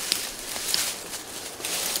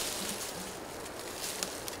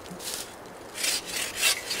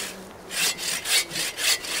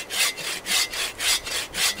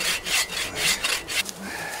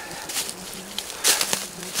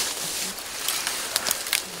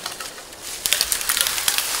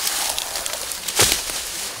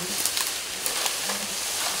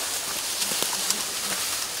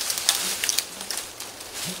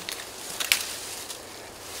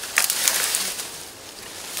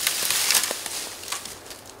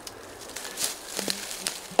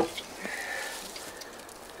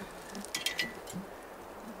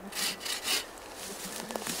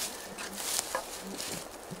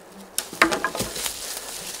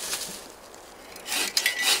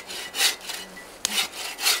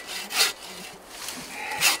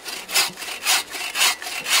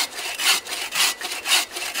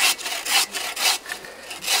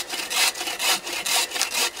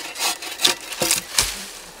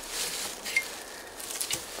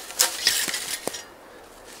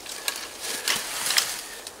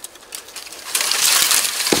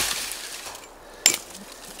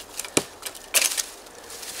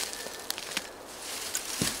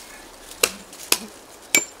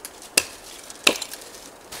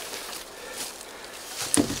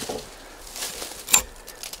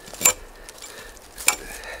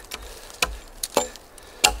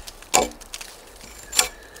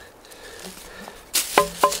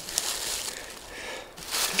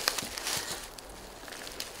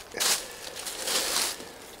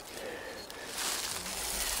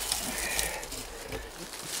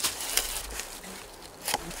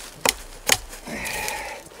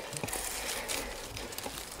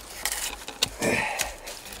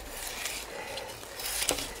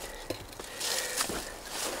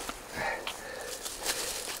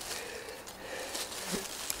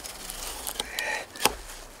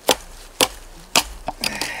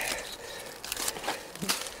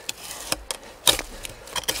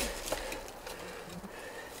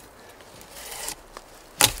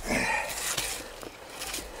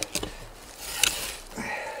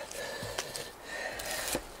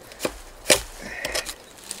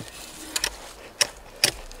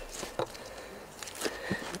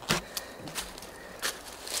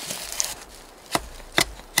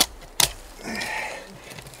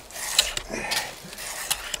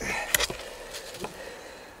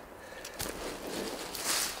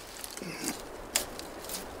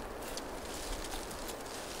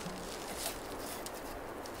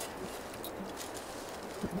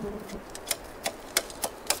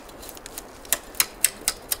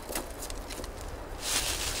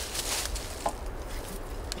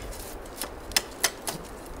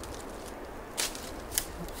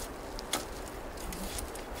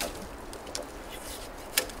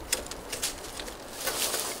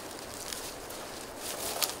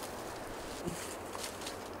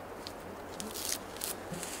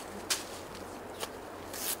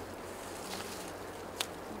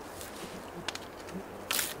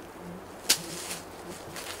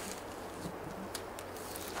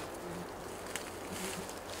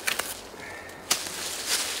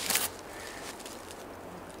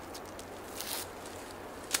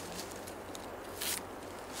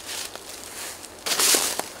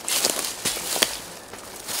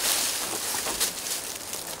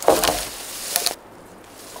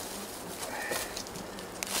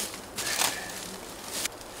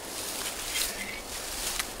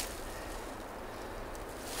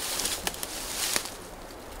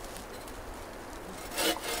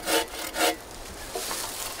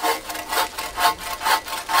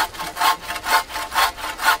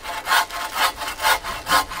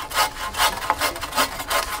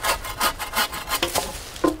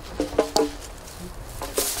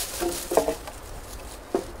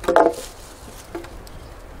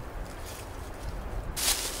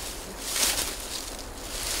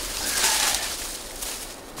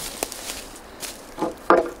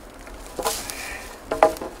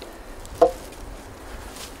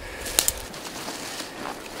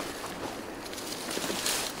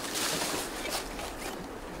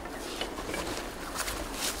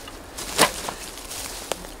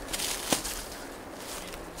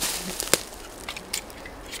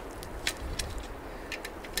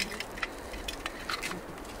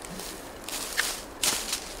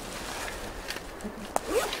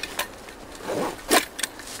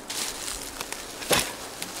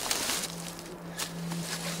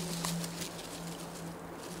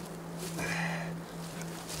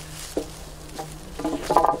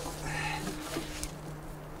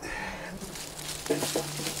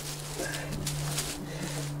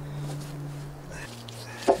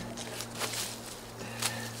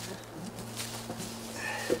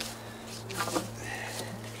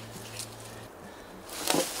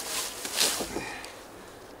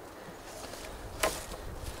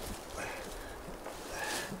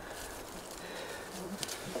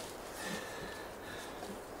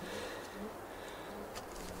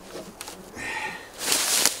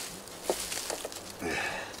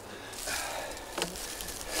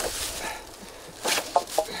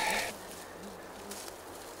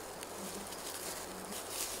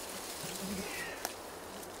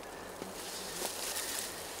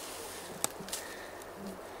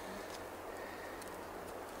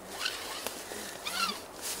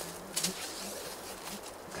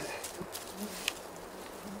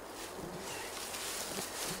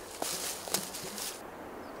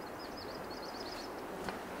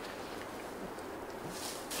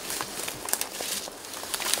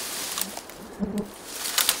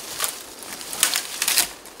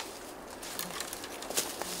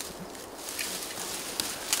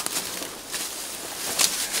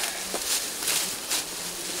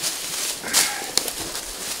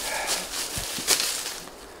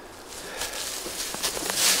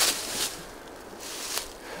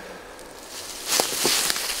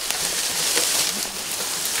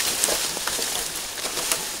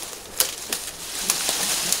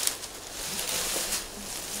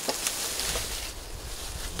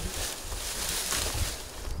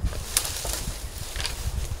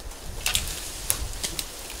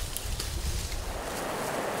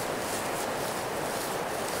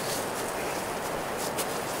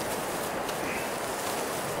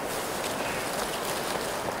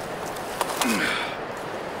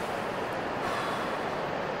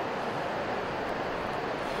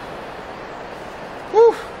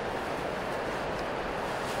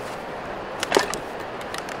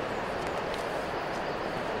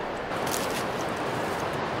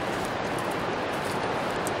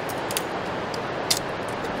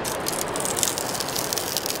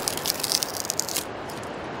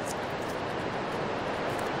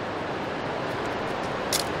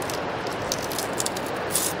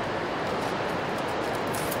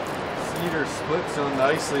 Cedar split so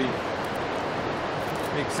nicely,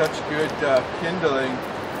 makes such good kindling,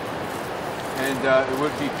 and it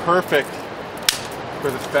would be perfect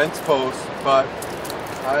for the fence post, but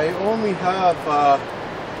I only have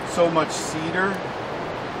so much cedar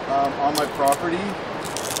on my property,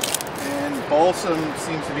 and balsam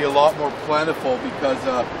seems to be a lot more plentiful because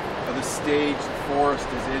of the stage the forest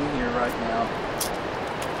is in here right now.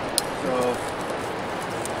 So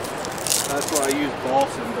that's why I use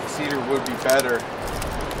balsam, but cedar would be better.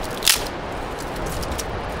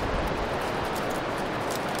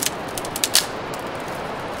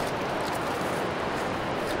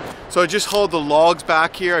 So I just hauled the logs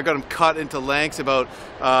back here. I got them cut into lengths about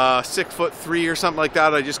 6'3" or something like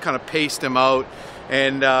that. I just kind of paced them out,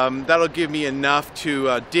 and that'll give me enough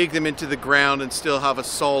to dig them into the ground and still have a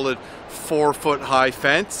solid 4-foot high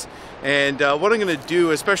fence. And what I'm going to do,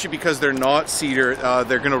 especially because they're not cedar,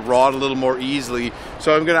 they're going to rot a little more easily.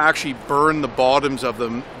 So I'm going to actually burn the bottoms of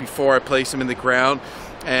them before I place them in the ground,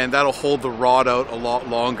 and that'll hold the rot out a lot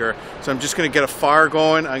longer. So I'm just going to get a fire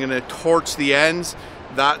going. I'm going to torch the ends.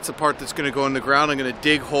 That's the part that's going to go in the ground. I'm going to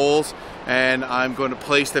dig holes, and I'm going to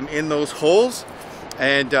place them in those holes.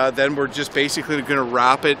 And then we're just basically going to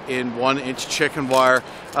wrap it in 1-inch chicken wire.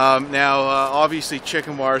 Now, obviously,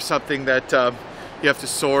 chicken wire is something that you have to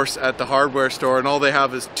source at the hardware store, and all they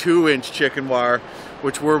have is 2-inch chicken wire,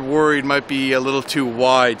 which we're worried might be a little too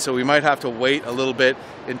wide. So we might have to wait a little bit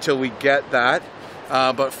until we get that.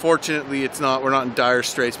 But fortunately, we're not in dire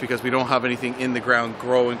straits because we don't have anything in the ground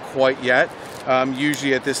growing quite yet.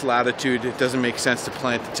 Usually at this latitude, it doesn't make sense to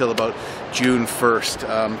plant until about June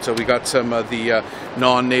 1st. So we got some of the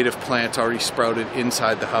non-native plants already sprouted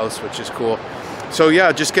inside the house, which is cool. So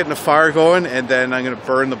yeah, just getting a fire going, and then I'm going to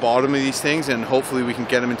burn the bottom of these things, and hopefully we can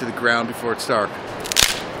get them into the ground before it's dark.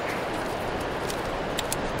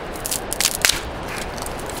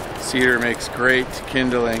 Cedar makes great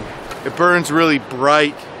kindling. It burns really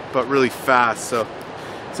bright, but really fast, so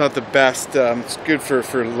it's not the best. It's good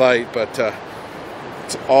for light, but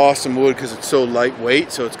it's awesome wood because it's so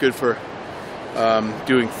lightweight, so it's good for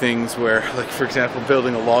doing things where, like for example,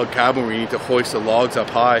 building a log cabin where you need to hoist the logs up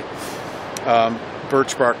high.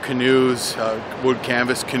 birch bark canoes, wood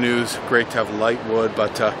canvas canoes. Great to have light wood,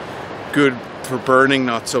 but good for burning,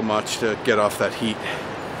 not so much to get off that heat.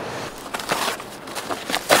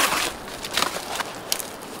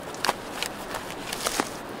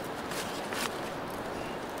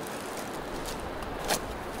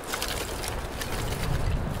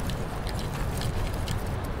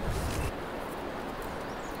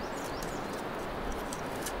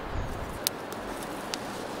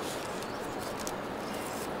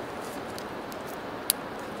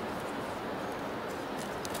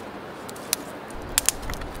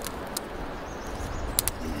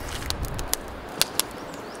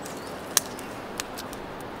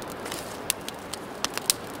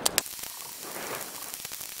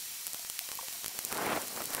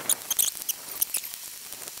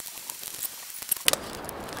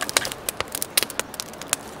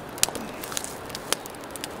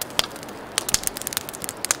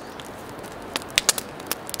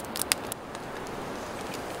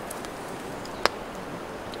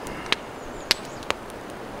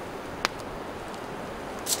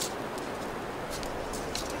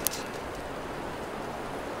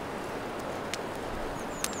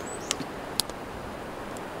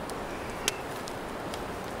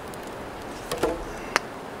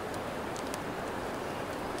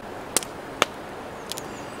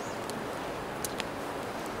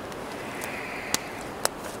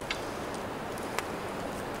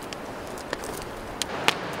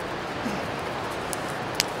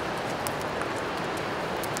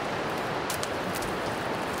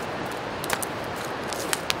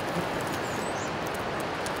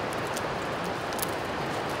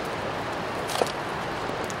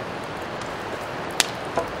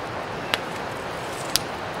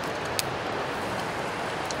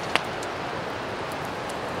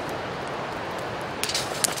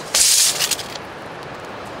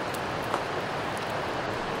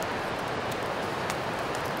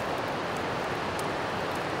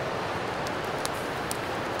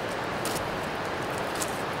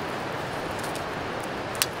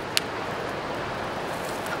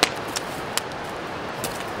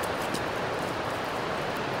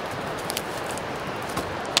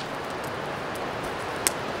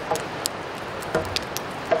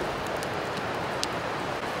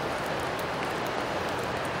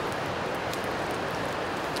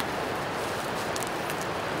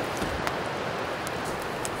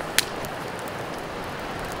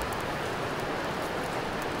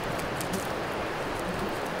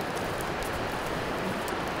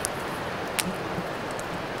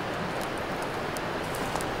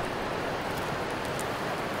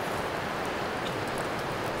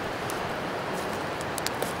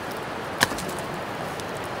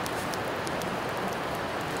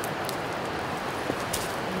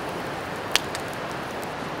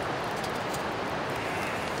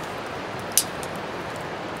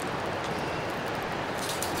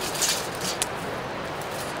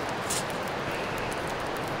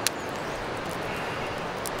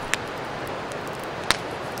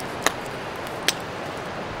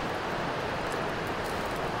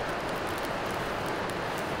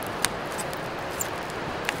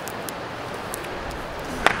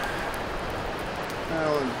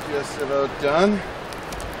 Just about done.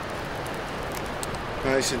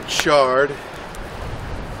 Nice and charred.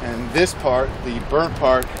 And this part, the burnt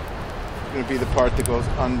part, is going to be the part that goes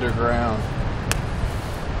underground.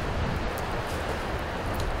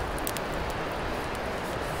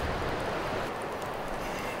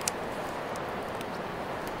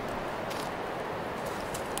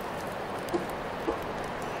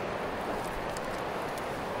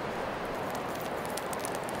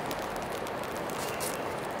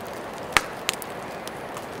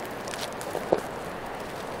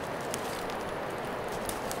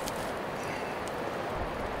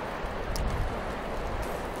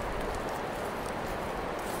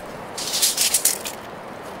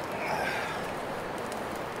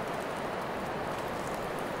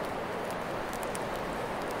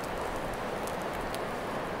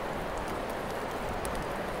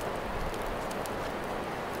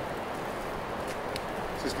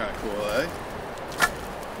 This is kind of cool, eh?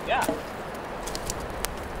 Yeah.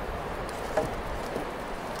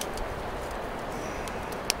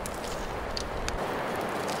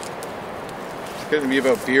 It's getting to be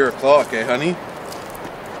about beer o'clock, eh, honey?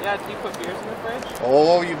 Yeah, do you put beers in the fridge?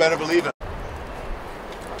 Oh, you better believe it.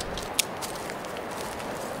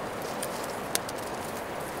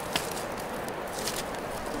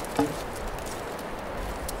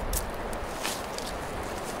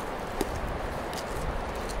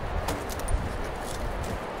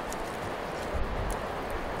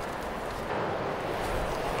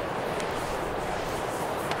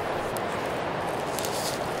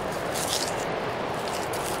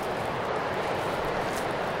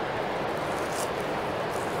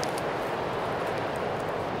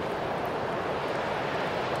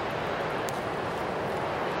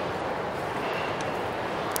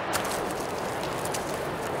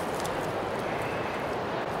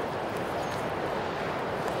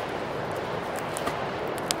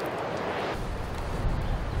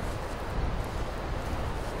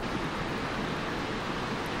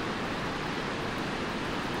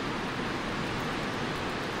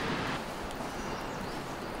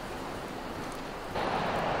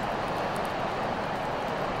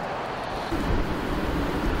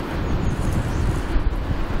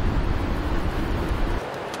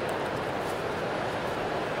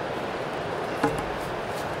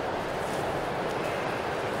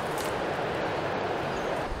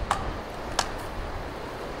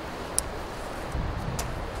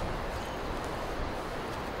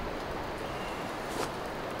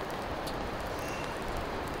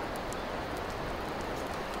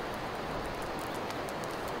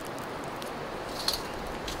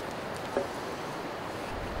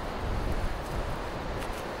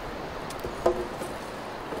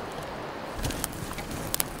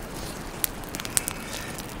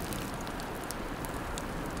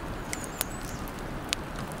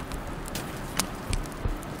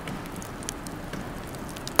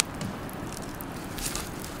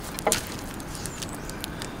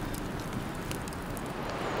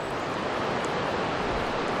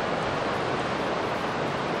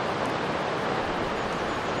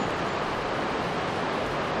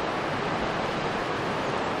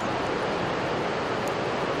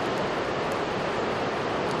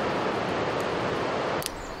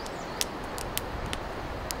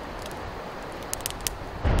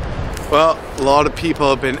 Well, a lot of people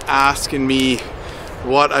have been asking me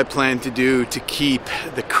what I plan to do to keep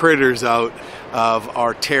the critters out of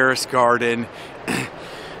our terrace garden.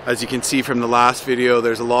 As you can see from the last video,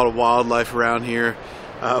 there's a lot of wildlife around here.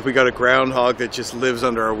 We got a groundhog that just lives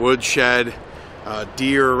under our woodshed,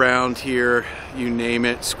 deer around here, you name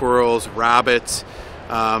it, squirrels, rabbits.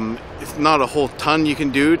 It's not a whole ton you can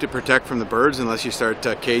do to protect from the birds unless you start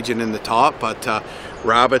caging in the top, but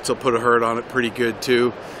rabbits will put a hurt on it pretty good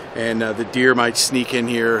too. And the deer might sneak in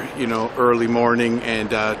here, you know, early morning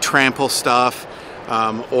and trample stuff,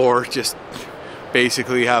 or just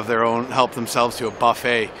basically have their own, help themselves to a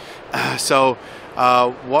buffet. So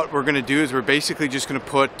what we're gonna do is we're basically just gonna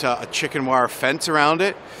put a chicken wire fence around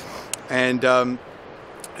it. And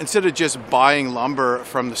instead of just buying lumber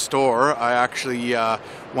from the store, I actually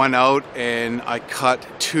went out and I cut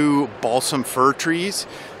 2 balsam fir trees.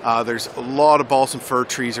 There's a lot of balsam fir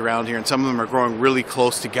trees around here, and some of them are growing really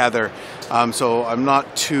close together. So I'm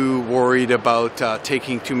not too worried about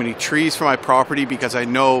taking too many trees from my property, because I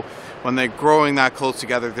know when they're growing that close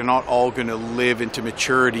together, they're not all going to live into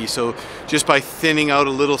maturity. So just by thinning out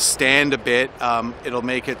a little stand a bit, it'll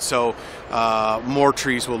make it so more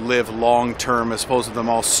trees will live long term, as opposed to them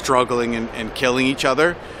all struggling and killing each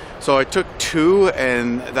other. So I took 2,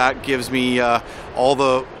 and that gives me all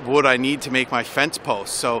the wood I need to make my fence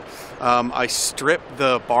posts. So I stripped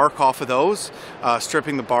the bark off of those.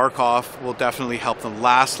 Stripping the bark off will definitely help them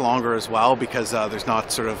last longer as well, because there's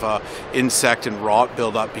not sort of insect and rot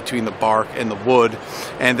buildup between the bark and the wood.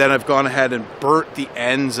 And then I've gone ahead and burnt the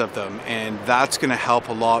ends of them, and that's going to help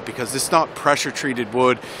a lot, because it's not pressure treated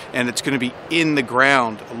wood and it's going to be in the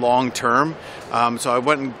ground long term. So I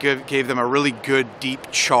went and gave them a really good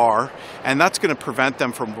deep char, and that's going to prevent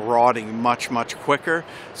them from rotting much quicker.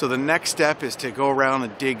 So the next step is to go around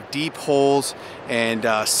and dig deep holes and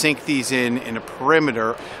sink these in a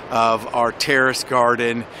perimeter of our terrace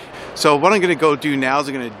garden. So what I'm going to go do now is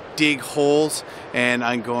I'm going to dig holes, and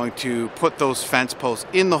I'm going to put those fence posts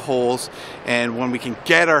in the holes, and when we can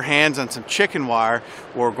get our hands on some chicken wire,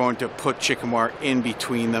 we're going to put chicken wire in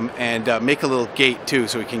between them and make a little gate too,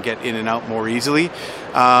 so we can get in and out more easily.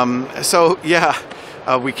 So yeah,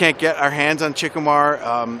 we can't get our hands on chicken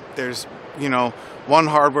wire. There's, you know, one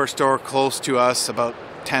hardware store close to us, about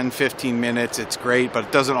 10-15 minutes. It's great, but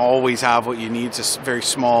it doesn't always have what you need. It's a very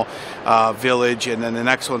small village, and then the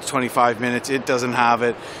next one's 25 minutes. It doesn't have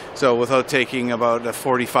it. So without taking about a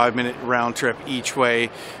 45-minute round trip each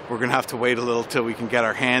way, we're gonna have to wait a little till we can get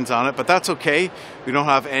our hands on it, but that's okay. We don't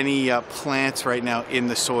have any plants right now in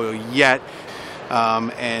the soil yet.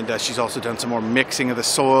 And she's also done some more mixing of the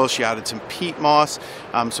soil. She added some peat moss,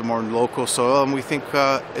 some more local soil, and we think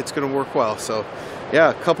it's gonna work well. So yeah,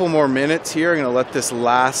 a couple more minutes here. I'm gonna let this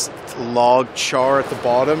last log char at the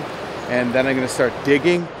bottom, and then I'm gonna start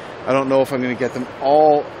digging. I don't know if I'm gonna get them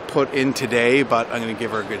all put in today, but I'm gonna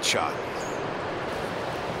give her a good shot.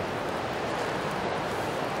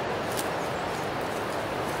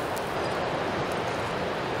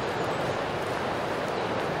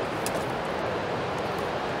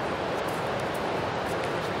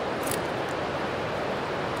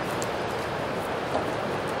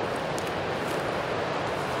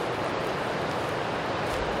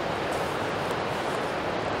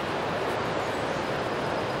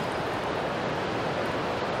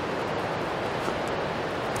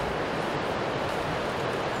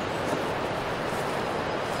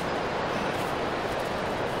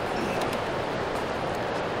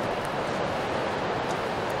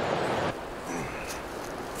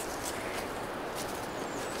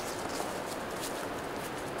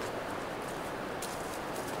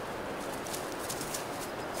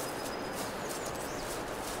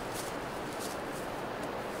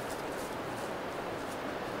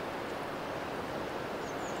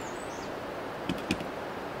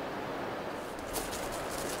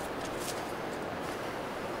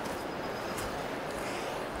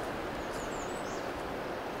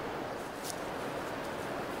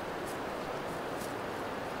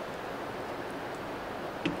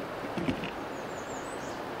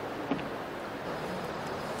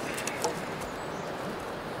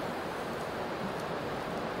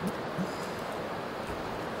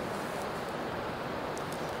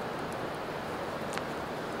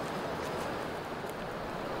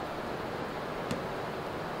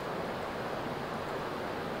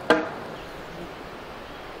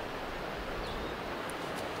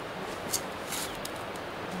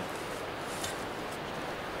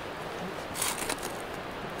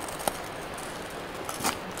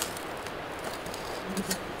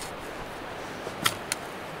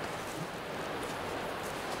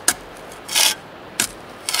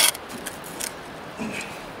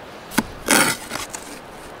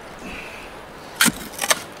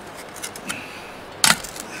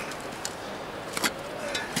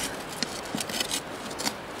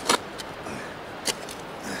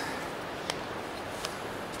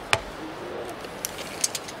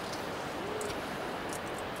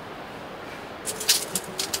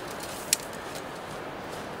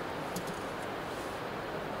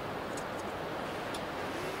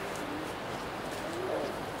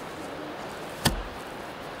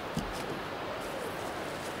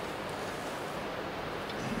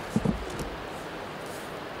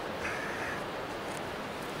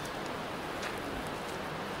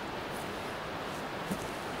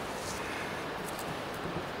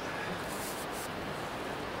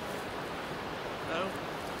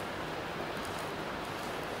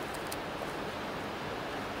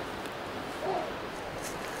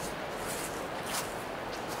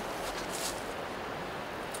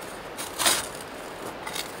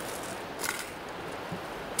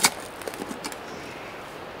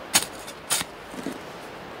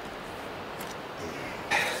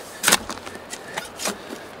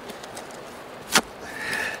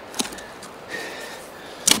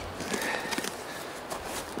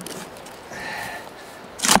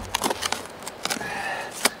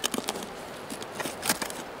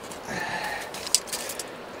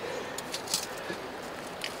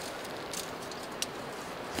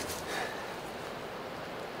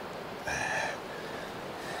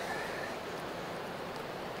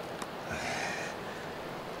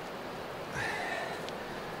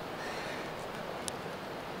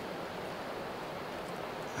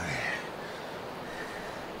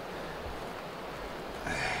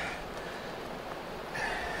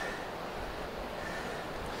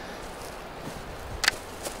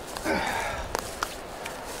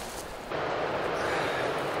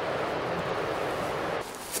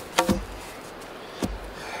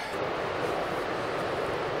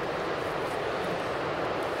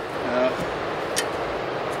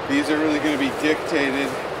 are really going to be dictated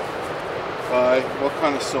by what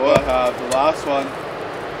kind of soil I have. The last one,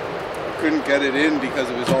 I couldn't get it in because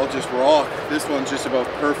it was all just rock. This one's just about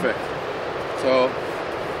perfect. So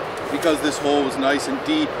because this hole was nice and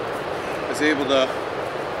deep, I was able to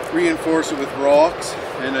reinforce it with rocks,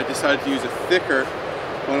 and I decided to use a thicker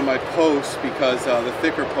one of my posts because the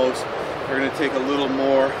thicker posts are going to take a little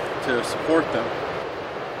more to support them.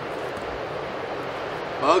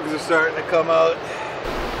 Bugs are starting to come out.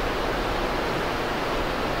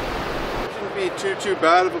 Shouldn't be too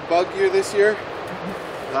bad of a bug year this year.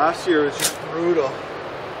 Last year was just brutal.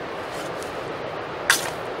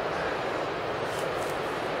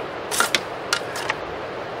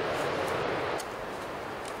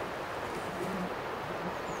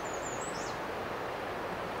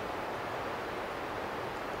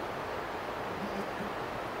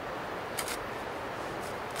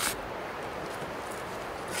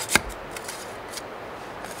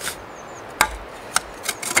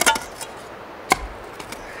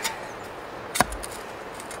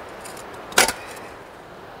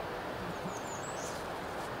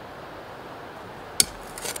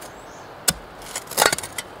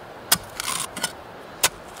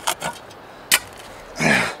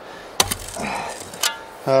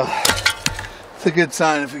 It's a good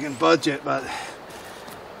sign if we can budget, but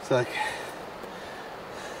it's like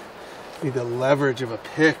need the leverage of a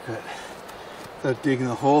pick, but without digging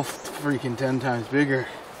the hole freaking 10 times bigger,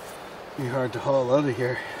 it'd be hard to haul out of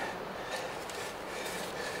here.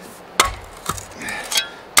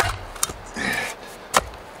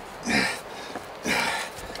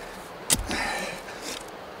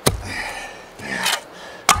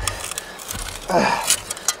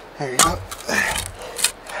 There you go.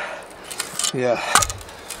 Yeah,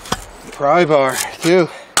 pry bar too.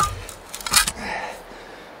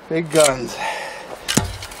 Big guns.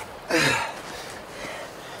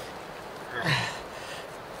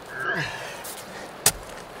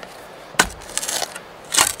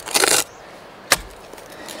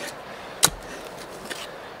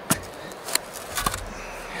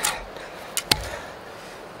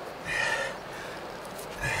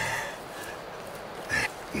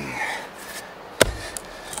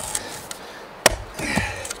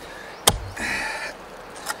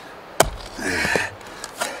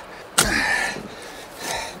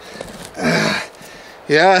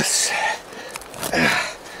 Yes.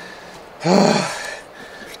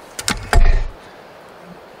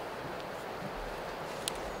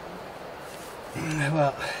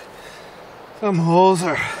 Well, some holes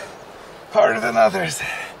are harder than others.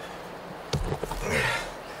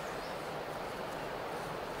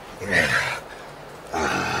 Get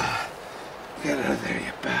out of there,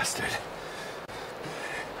 you bastard.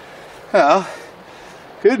 Well,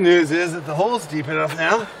 good news is that the hole's deep enough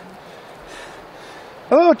now.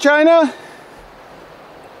 Hello, China.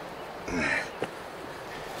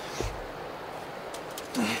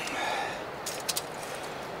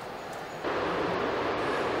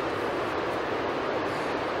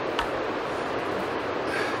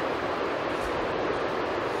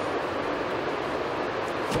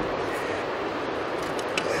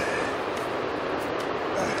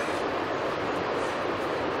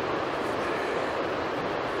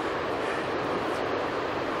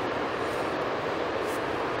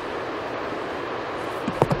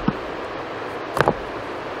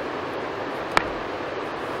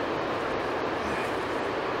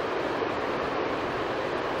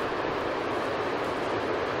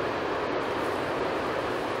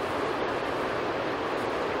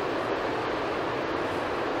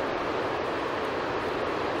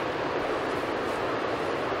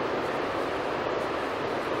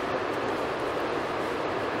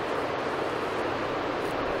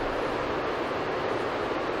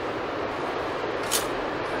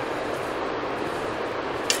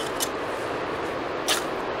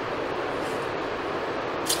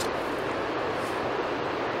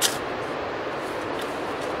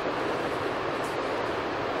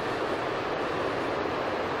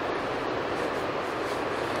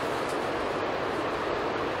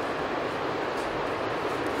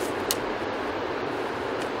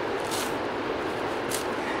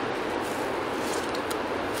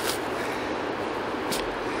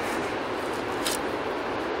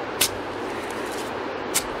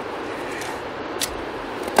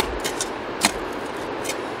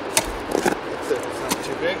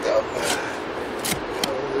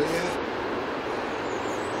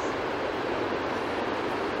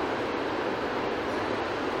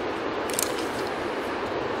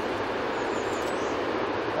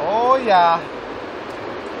 Oh yeah.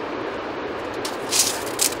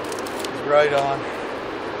 It's right on.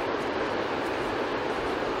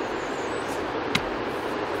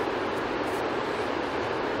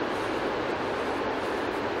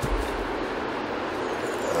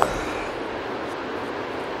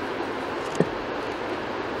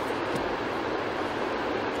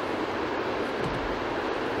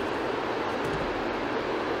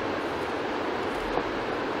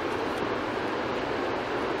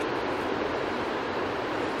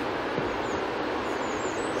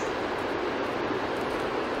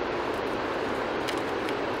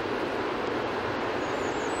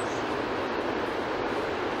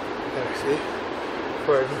 there, see?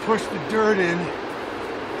 Before I can push the dirt in.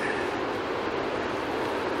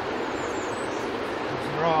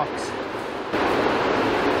 There's rocks.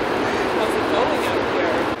 How's it going out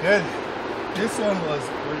here? Good. This one was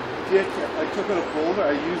ridiculous. I took out a boulder,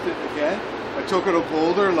 I used it again. I took out a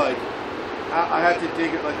boulder, like, I had to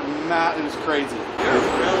dig it like a mat. It was crazy. You're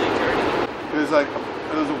really dirty. It was like,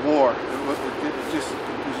 it was a war. It was just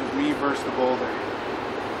me versus the boulder.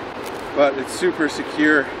 But it's super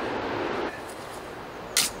secure.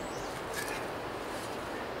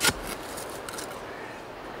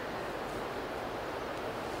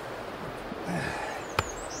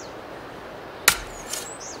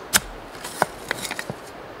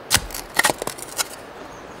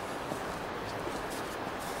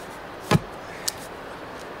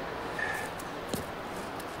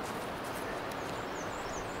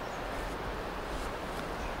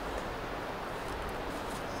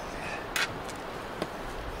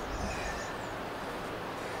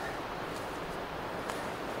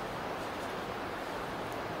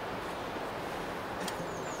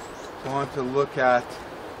 I want to look at,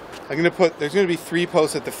 there's going to be 3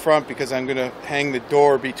 posts at the front because I'm going to hang the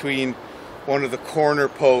door between one of the corner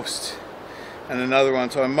posts and another one,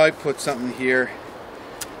 so I might put something here.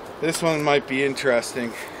 This one might be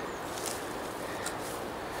interesting.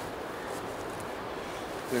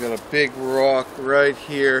 They got a big rock right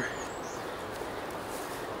here.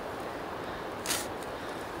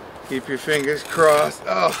 Keep your fingers crossed.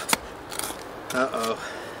 Oh, uh-oh.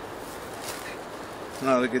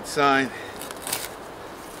 Not a good sign.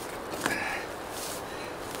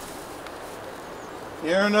 You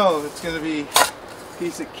never know if it's going to be a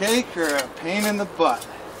piece of cake or a pain in the butt.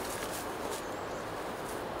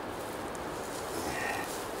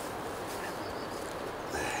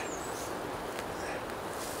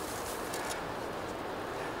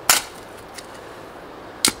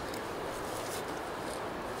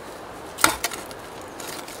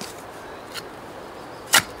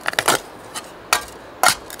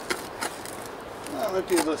 I might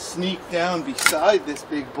be able to sneak down beside this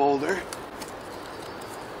big boulder.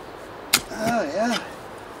 Oh yeah.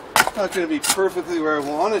 Not going to be perfectly where I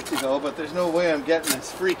want it to go, but there's no way I'm getting this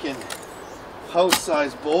freaking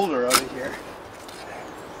house-sized boulder out of here.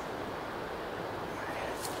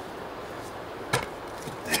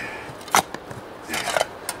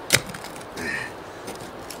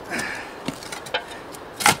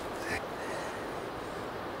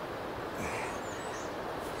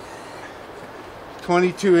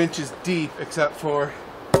 "22 inches deep, except for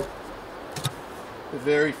the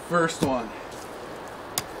very first one."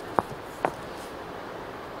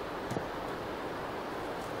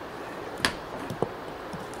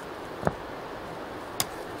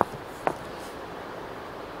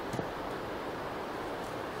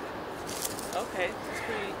 Okay, that's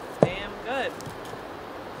pretty damn good.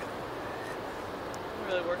 You're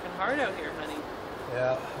really working hard out here, honey.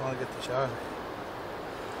 Yeah, I want to get the shot.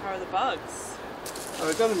 How are the bugs? Oh,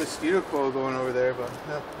 I've got a mosquito coil going over there, but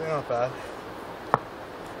no, they're not bad.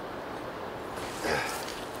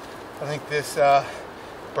 I think this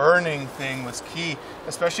burning thing was key,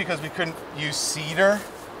 especially because we couldn't use cedar.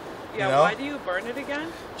 Yeah, you know? Why do you burn it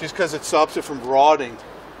again? Just because it stops it from rotting.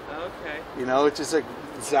 Okay. You know, it just like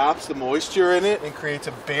zaps the moisture in it and creates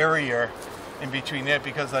a barrier in between it,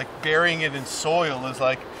 because like burying it in soil is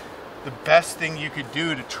like the best thing you could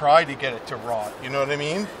do to try to get it to rot. You know what I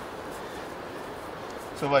mean?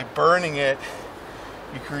 So by burning it,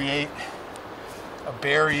 you create a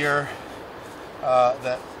barrier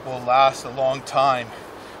that will last a long time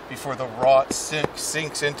before the rot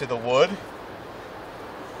sinks into the wood.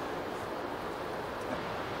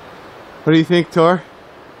 What do you think, Tor?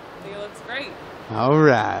 I think it looks great. All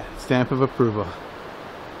right, stamp of approval.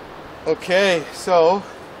 Okay, so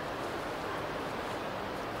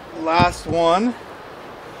last one,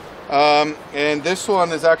 and this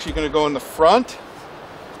one is actually going to go in the front,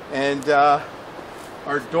 and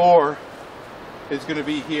our door is going to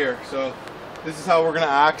be here. So this is how we're going to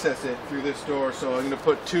access it, through this door. So I'm going to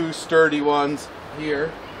put 2 sturdy ones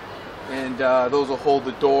here, and those will hold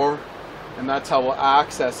the door, and that's how we'll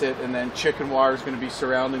access it. And then chicken wire is going to be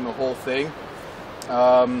surrounding the whole thing,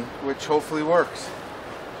 which hopefully works.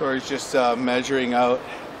 So he's just measuring out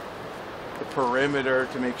the perimeter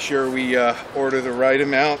to make sure we order the right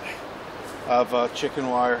amount of chicken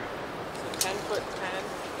wire. So 10 foot 10.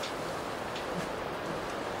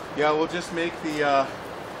 Yeah, we'll just make the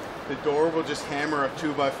door, we'll just hammer a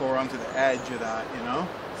 2x4 onto the edge of that, you know?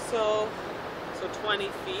 So 20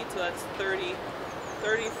 feet, so that's 30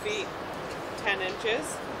 feet, 10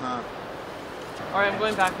 inches. Uh-huh. All right, I'm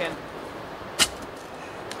going back in.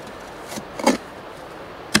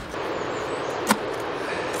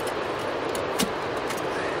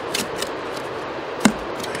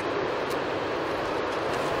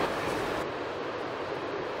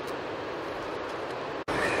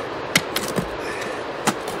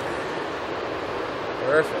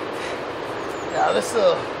 Perfect. Yeah, this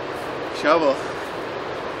little shovel,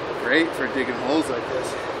 great for digging holes like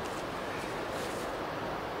this.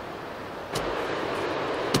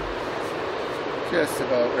 Just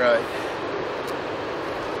about right.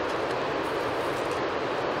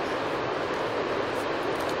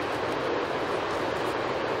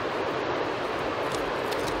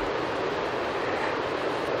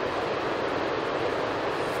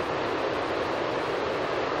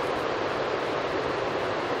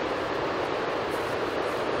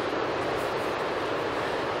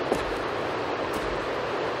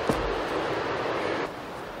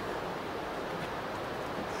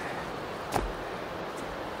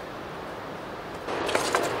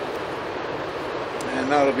 And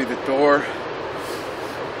that'll be the door.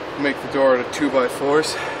 Make the door out of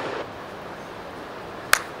 2x4s.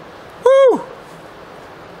 Woo!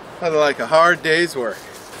 That's like a hard day's work.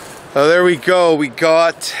 So there we go. We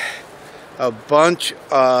got a bunch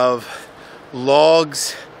of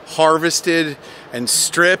logs harvested and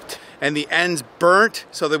stripped, and the ends burnt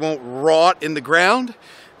so they won't rot in the ground.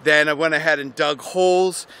 Then I went ahead and dug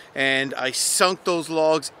holes and I sunk those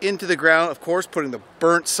logs into the ground, of course putting the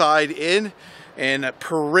burnt side in, and a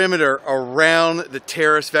perimeter around the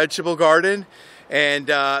terrace vegetable garden. And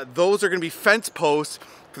those are going to be fence posts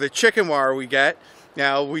for the chicken wire we get.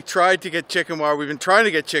 Now, we tried to get chicken wire. We've been trying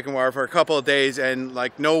to get chicken wire for a couple of days, and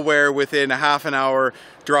like nowhere within a half an hour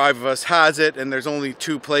drive of us has it, and there's only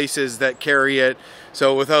 2 places that carry it.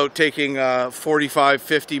 So without taking a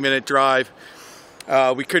 45-50 minute drive,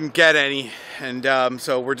 we couldn't get any, and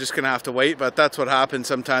so we're just gonna have to wait. But that's what happens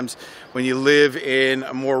sometimes when you live in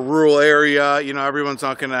a more rural area. You know, everyone's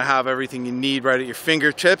not gonna have everything you need right at your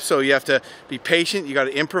fingertips, so you have to be patient. You got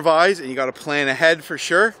to improvise, and you got to plan ahead for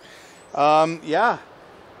sure. Yeah,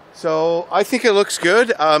 so I think it looks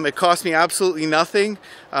good. It cost me absolutely nothing.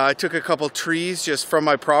 I took a couple trees just from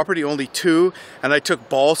my property, only 2, and I took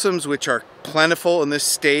balsams, which are plentiful in this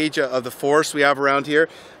stage of the forest we have around here.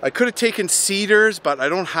 I could have taken cedars, but I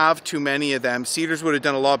don't have too many of them. Cedars would have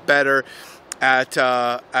done a lot better at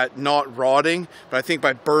not rotting, but I think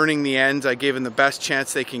by burning the ends, I gave them the best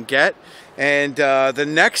chance they can get. And the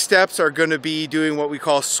next steps are going to be doing what we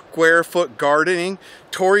call square foot gardening.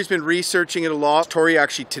 Tori's been researching it a lot. Tori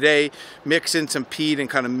actually today mixed in some peat and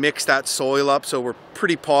kind of mixed that soil up, so we're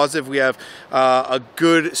pretty positive we have a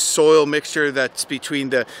good soil mixture that's between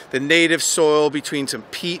the native soil, between some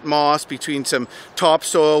peat moss, between some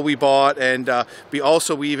topsoil we bought, and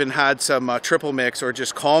we even had some triple mix or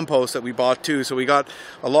just compost that we bought too. So we got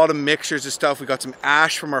a lot of mixtures of stuff. We got some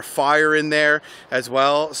ash from our fire in there as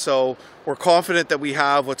well. So we're confident that we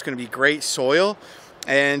have what's going to be great soil.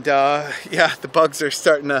 And yeah, the bugs are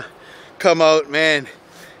starting to come out, man.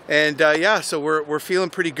 And yeah, so we're feeling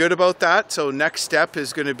pretty good about that. So next step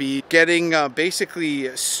is going to be getting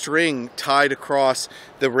basically string tied across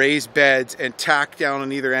the raised beds and tacked down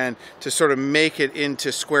on either end to sort of make it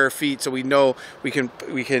into square feet, so we know we can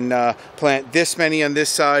plant this many on this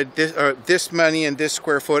side, this many in this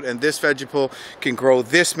square foot, and this vegetable can grow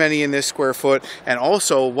this many in this square foot, and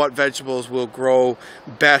also what vegetables will grow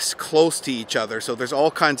best close to each other. So there's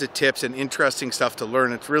all kinds of tips and interesting stuff to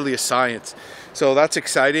learn. It's really a science. So that's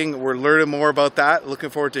exciting. We're learning more about that.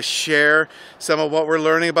 Looking forward to share some of what we're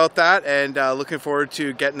learning about that, and looking forward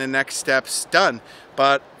to getting the next steps done.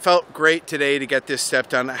 But felt great today to get this step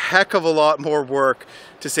done. A heck of a lot more work,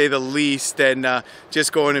 to say the least, than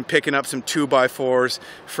just going and picking up some 2x4s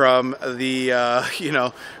from the you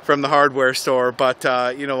know, from the hardware store. But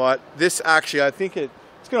you know what? This actually, I think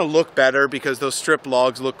it's going to look better because those strip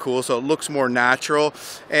logs look cool, so it looks more natural,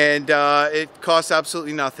 and it costs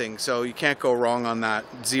absolutely nothing, so you can't go wrong on that.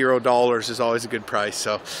 $0 is always a good price.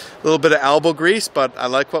 So a little bit of elbow grease, but I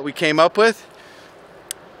like what we came up with.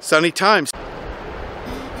 Sunny times.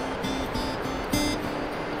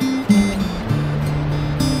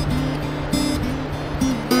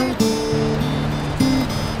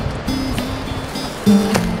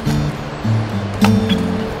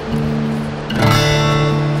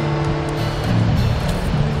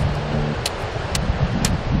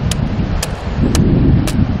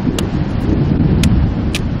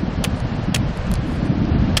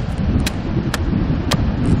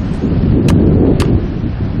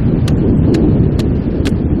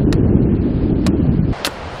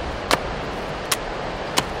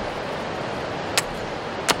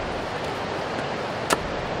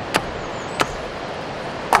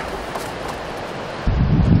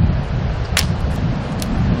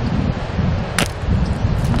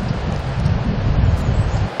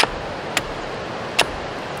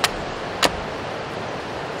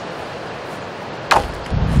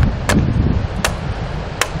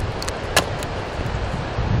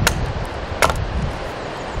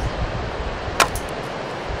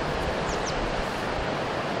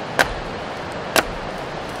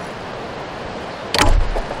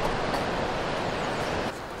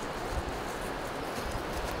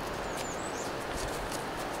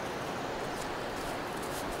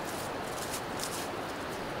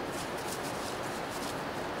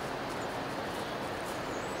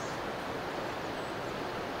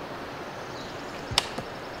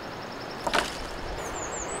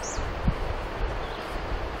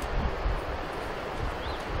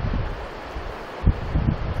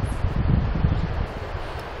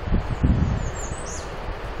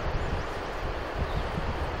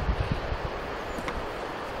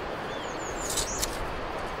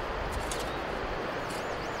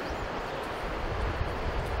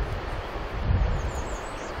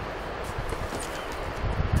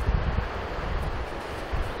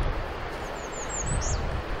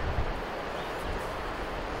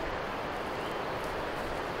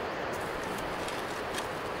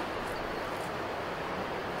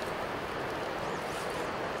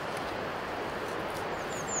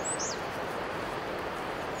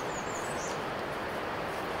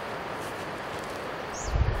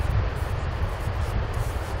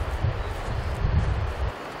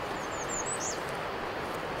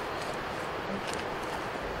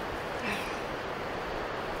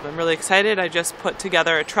 I'm really excited. I just put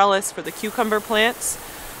together a trellis for the cucumber plants.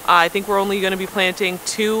 I think we're only going to be planting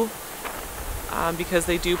 2 because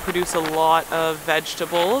they do produce a lot of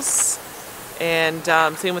vegetables. And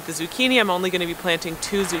same with the zucchini. I'm only going to be planting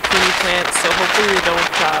 2 zucchini plants, so hopefully we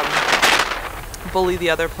don't bully the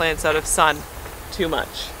other plants out of sun too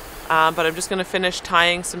much. But I'm just going to finish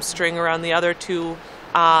tying some string around the other 2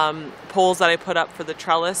 poles that I put up for the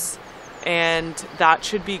trellis, and that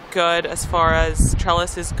should be good as far as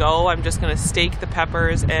trellises go. I'm just going to stake the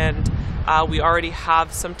peppers, and we already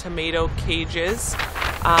have some tomato cages.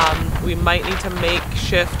 We might need to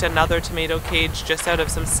makeshift another tomato cage just out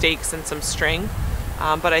of some stakes and some string,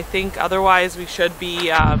 but I think otherwise we should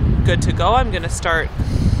be good to go. I'm going to start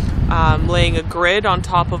laying a grid on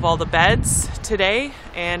top of all the beds today,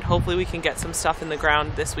 and hopefully we can get some stuff in the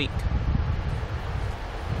ground this week.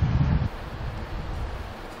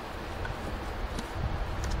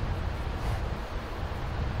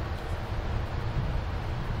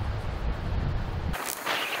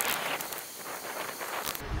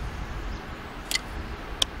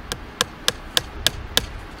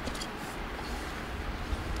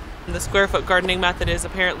 The square foot gardening method is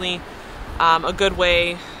apparently a good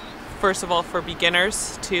way, first of all, for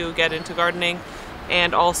beginners to get into gardening,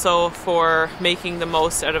 and also for making the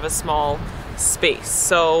most out of a small space.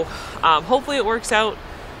 So hopefully it works out.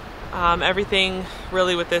 Everything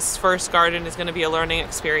really with this first garden is going to be a learning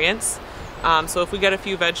experience. So if we get a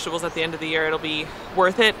few vegetables at the end of the year, it'll be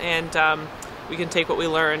worth it, and we can take what we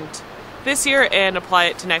learned this year and apply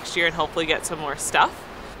it to next year and hopefully get some more stuff.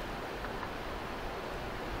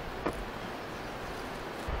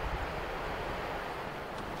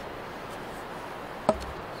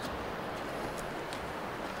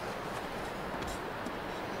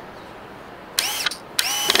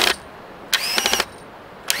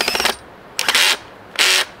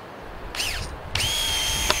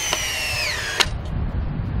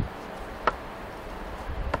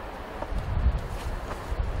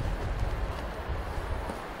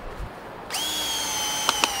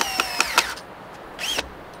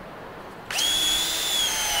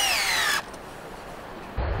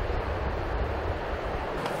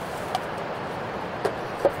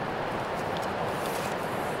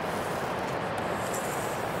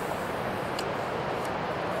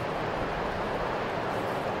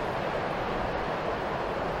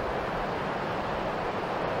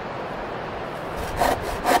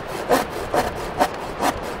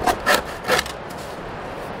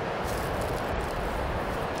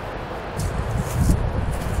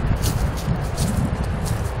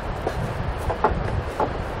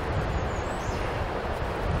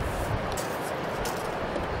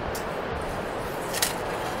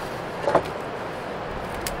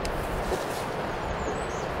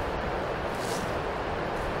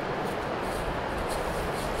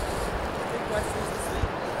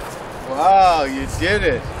 Wow, you did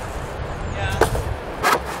it. Yeah.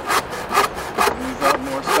 And we've got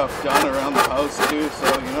more stuff done around the house too,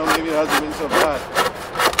 so you know, maybe it hasn't been so bad.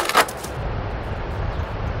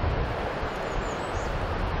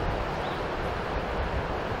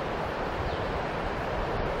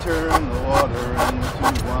 Turn the water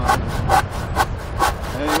into wine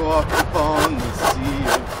and walk upon the Sea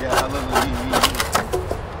of Galilee.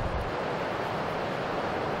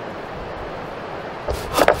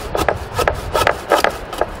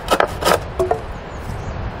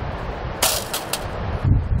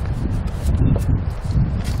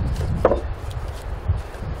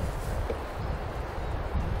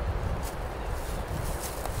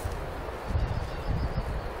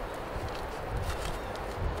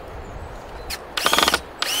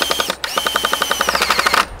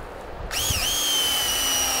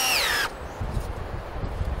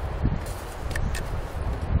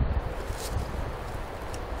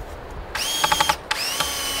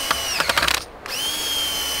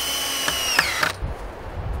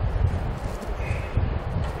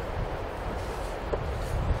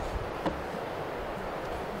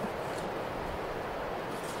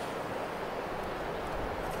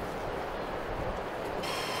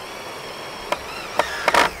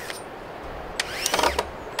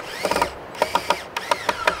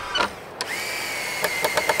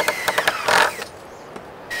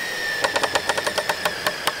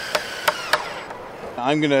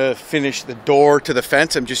 I'm gonna finish the door to the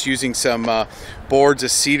fence. I'm just using some boards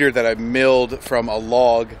of cedar that I milled from a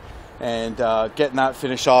log, and getting that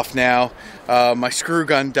finished off now. My screw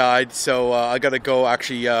gun died, so I gotta go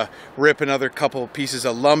actually rip another couple pieces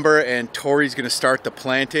of lumber, and Tori's gonna start the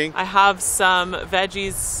planting. I have some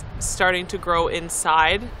veggies starting to grow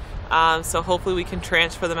inside, so hopefully we can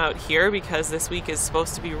transfer them out here because this week is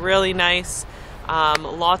supposed to be really nice.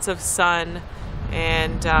 lots of sun,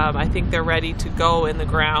 and I think they're ready to go in the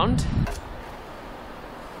ground.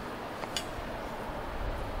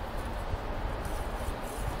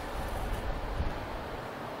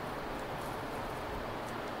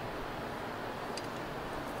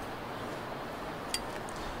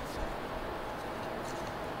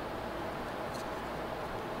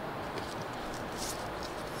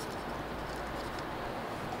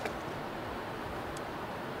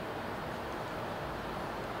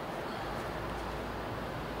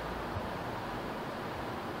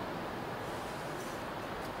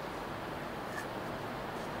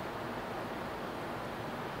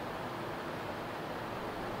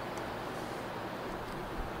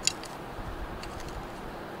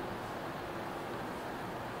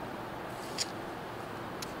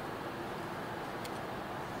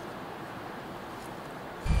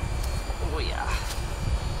 Oh yeah.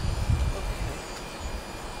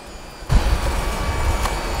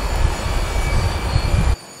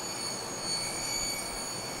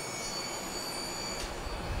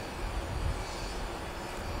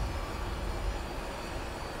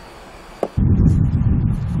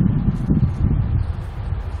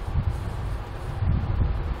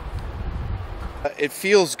 It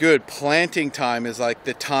feels good. Planting time is like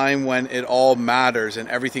the time when it all matters and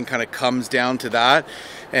everything kind of comes down to that.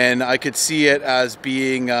 And I could see it as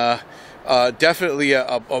being definitely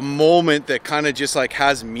a moment that kind of just like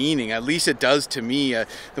has meaning. At least it does to me.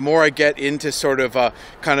 The more I get into sort of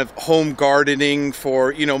kind of home gardening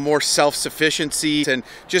for, you know, more self-sufficiency and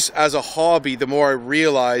just as a hobby, the more I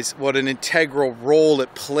realize what an integral role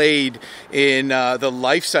it played in the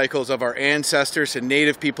life cycles of our ancestors and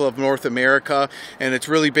native people of North America. And it's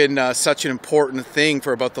really been such an important thing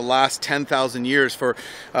for about the last 10,000 years for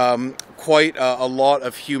quite a lot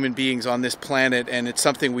of human beings on this planet, and it's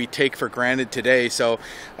something we take for granted today. So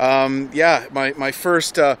yeah, my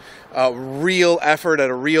first real effort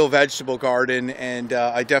at a real vegetable garden, and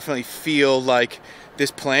I definitely feel like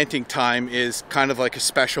this planting time is kind of like a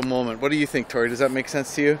special moment. What do you think, Tori? Does that make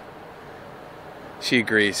sense to you? She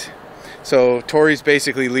agrees. So Tori's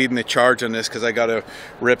basically leading the charge on this because I got to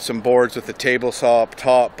rip some boards with the table saw up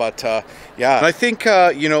top. But yeah, and I think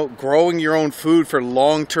you know, growing your own food for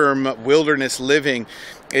long-term wilderness living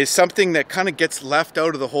is something that kind of gets left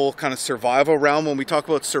out of the whole kind of survival realm. When we talk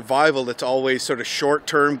about survival, it's always sort of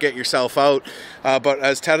short-term, get yourself out. But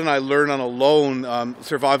as Ted and I learn on a loan,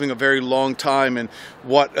 surviving a very long time and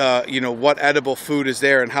what you know, what edible food is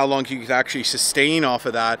there and how long you can actually sustain off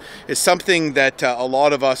of that is something that a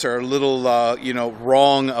lot of us are a little you know,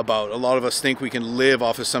 wrong about. A lot of us think we can live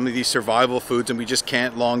off of some of these survival foods and we just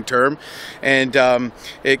can't long-term. And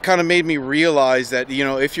it kind of made me realize that, you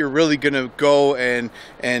know, if you're really going to go and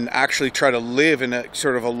actually try to live in a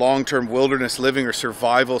sort of a long-term wilderness living or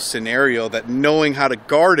survival scenario, that knowing how to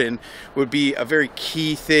garden would be a very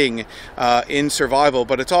key thing in survival.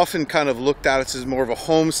 But it's often kind of looked at as more of a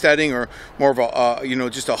homesteading or more of a you know,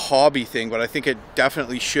 just a hobby thing. But I think it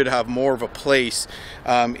definitely should have more of a place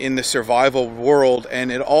in the survival world,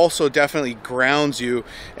 and it also definitely grounds you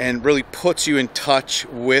and really puts you in touch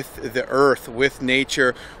with the earth, with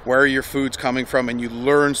nature, where your food's coming from, and you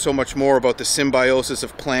learn so much more about the symbiosis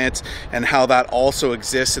of plants and how that also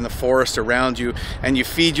exists in the forest around you, and you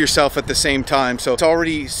feed yourself at the same time. So it's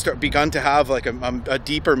already begun to have like a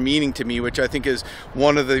deeper meaning to me, which I think is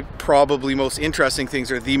one of the probably most interesting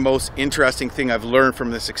things, or the most interesting thing I've learned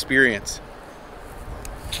from this experience.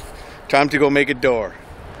 Time to go make a door.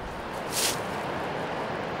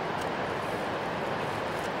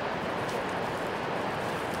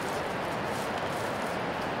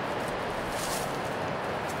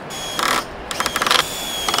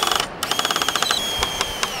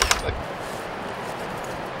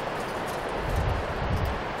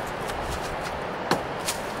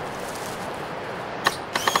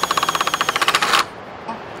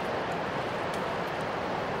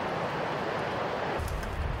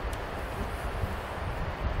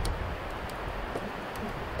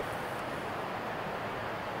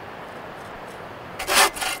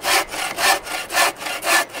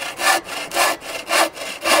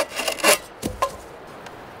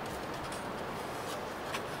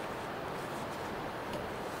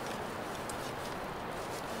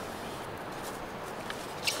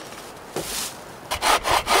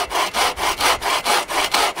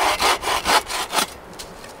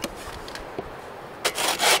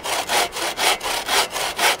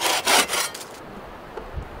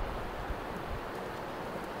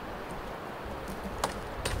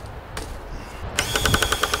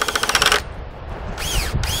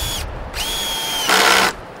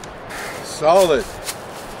 Solid.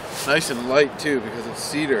 Nice and light too because it's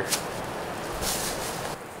cedar.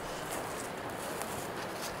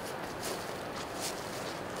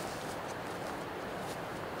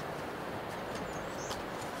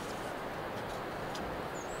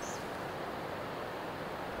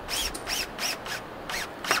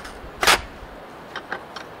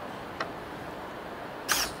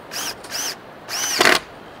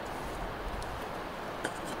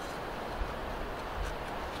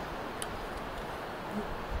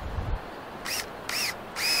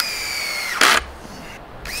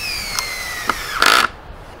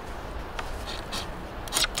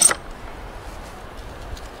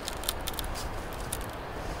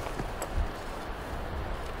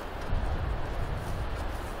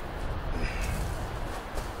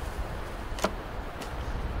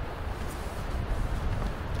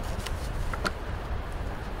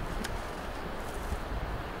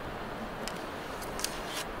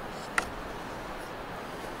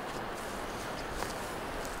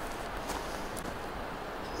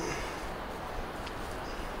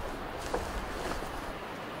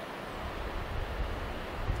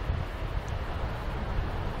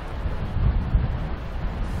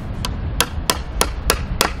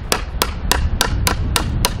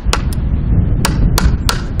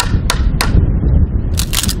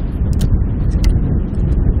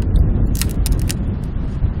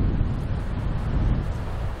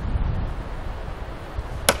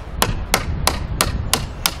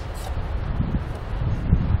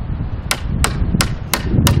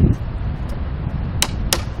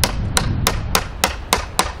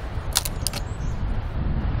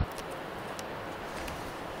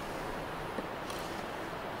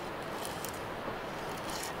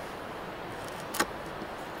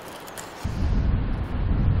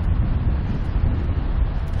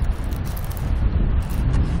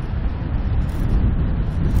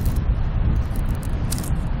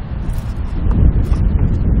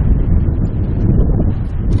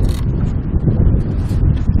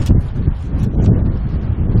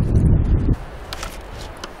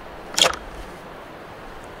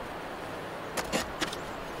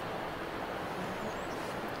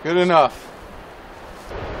 Good enough.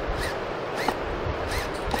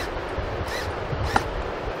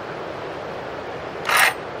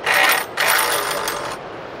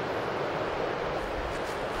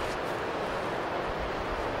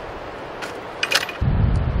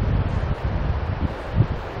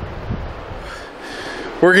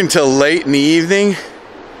 Working till late in the evening.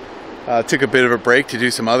 Took a bit of a break to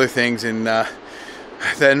do some other things, and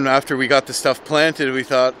then after we got the stuff planted, we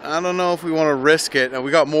thought, I don't know if we want to risk it. Now, we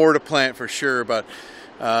got more to plant for sure, but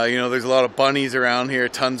you know, there's a lot of bunnies around here,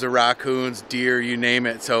 tons of raccoons, deer, you name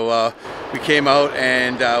it. So we came out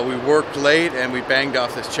and we worked late, and we banged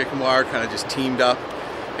off this chicken wire, kind of just teamed up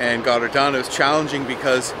and got her done. It was challenging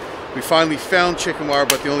because we finally found chicken wire,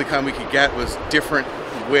 but the only kind we could get was different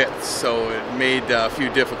widths, so it made a few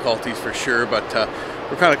difficulties for sure, but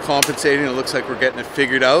we're kind of compensating. It looks like we're getting it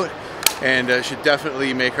figured out, and should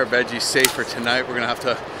definitely make our veggies safer tonight. We're gonna have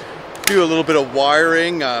to do a little bit of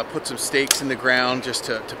wiring, put some stakes in the ground just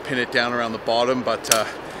to pin it down around the bottom, but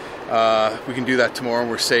we can do that tomorrow, and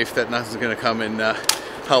we're safe that nothing's gonna come and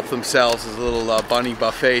help themselves. There's a little bunny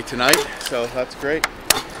buffet tonight, so that's great.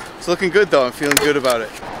 It's looking good though. I'm feeling good about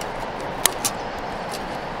it.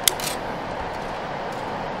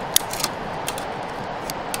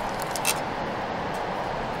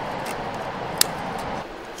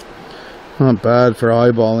 Not bad for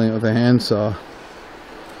eyeballing it with a handsaw.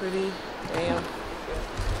 Pretty damn.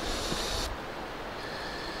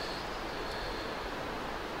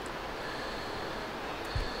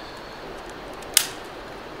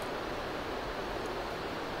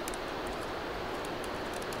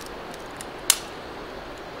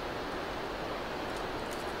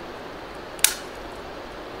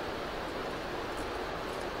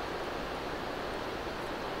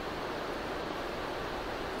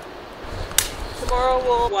 Tomorrow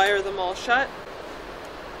we'll wire them all shut.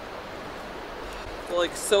 We'll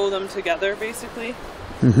like sew them together basically.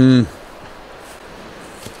 Mm-hmm.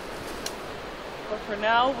 But for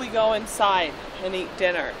now we go inside and eat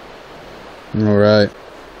dinner. All right.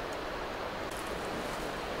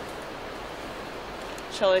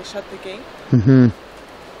 Shall I shut the gate? Mm-hmm. We're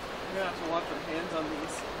gonna have to wash our hands on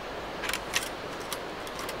these.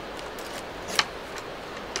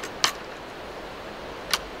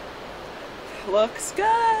 Looks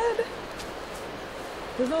good.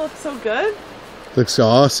 Doesn't it look so good? Looks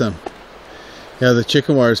awesome. Yeah, the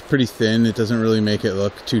chicken wire is pretty thin. It doesn't really make it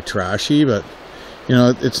look too trashy, but you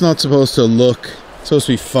know, it's not supposed to look, it's supposed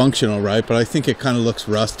to be functional, right? But I think it kind of looks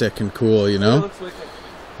rustic and cool, you know? It looks wicked.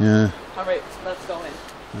 Yeah. All right, let's go in.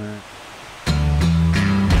 All right.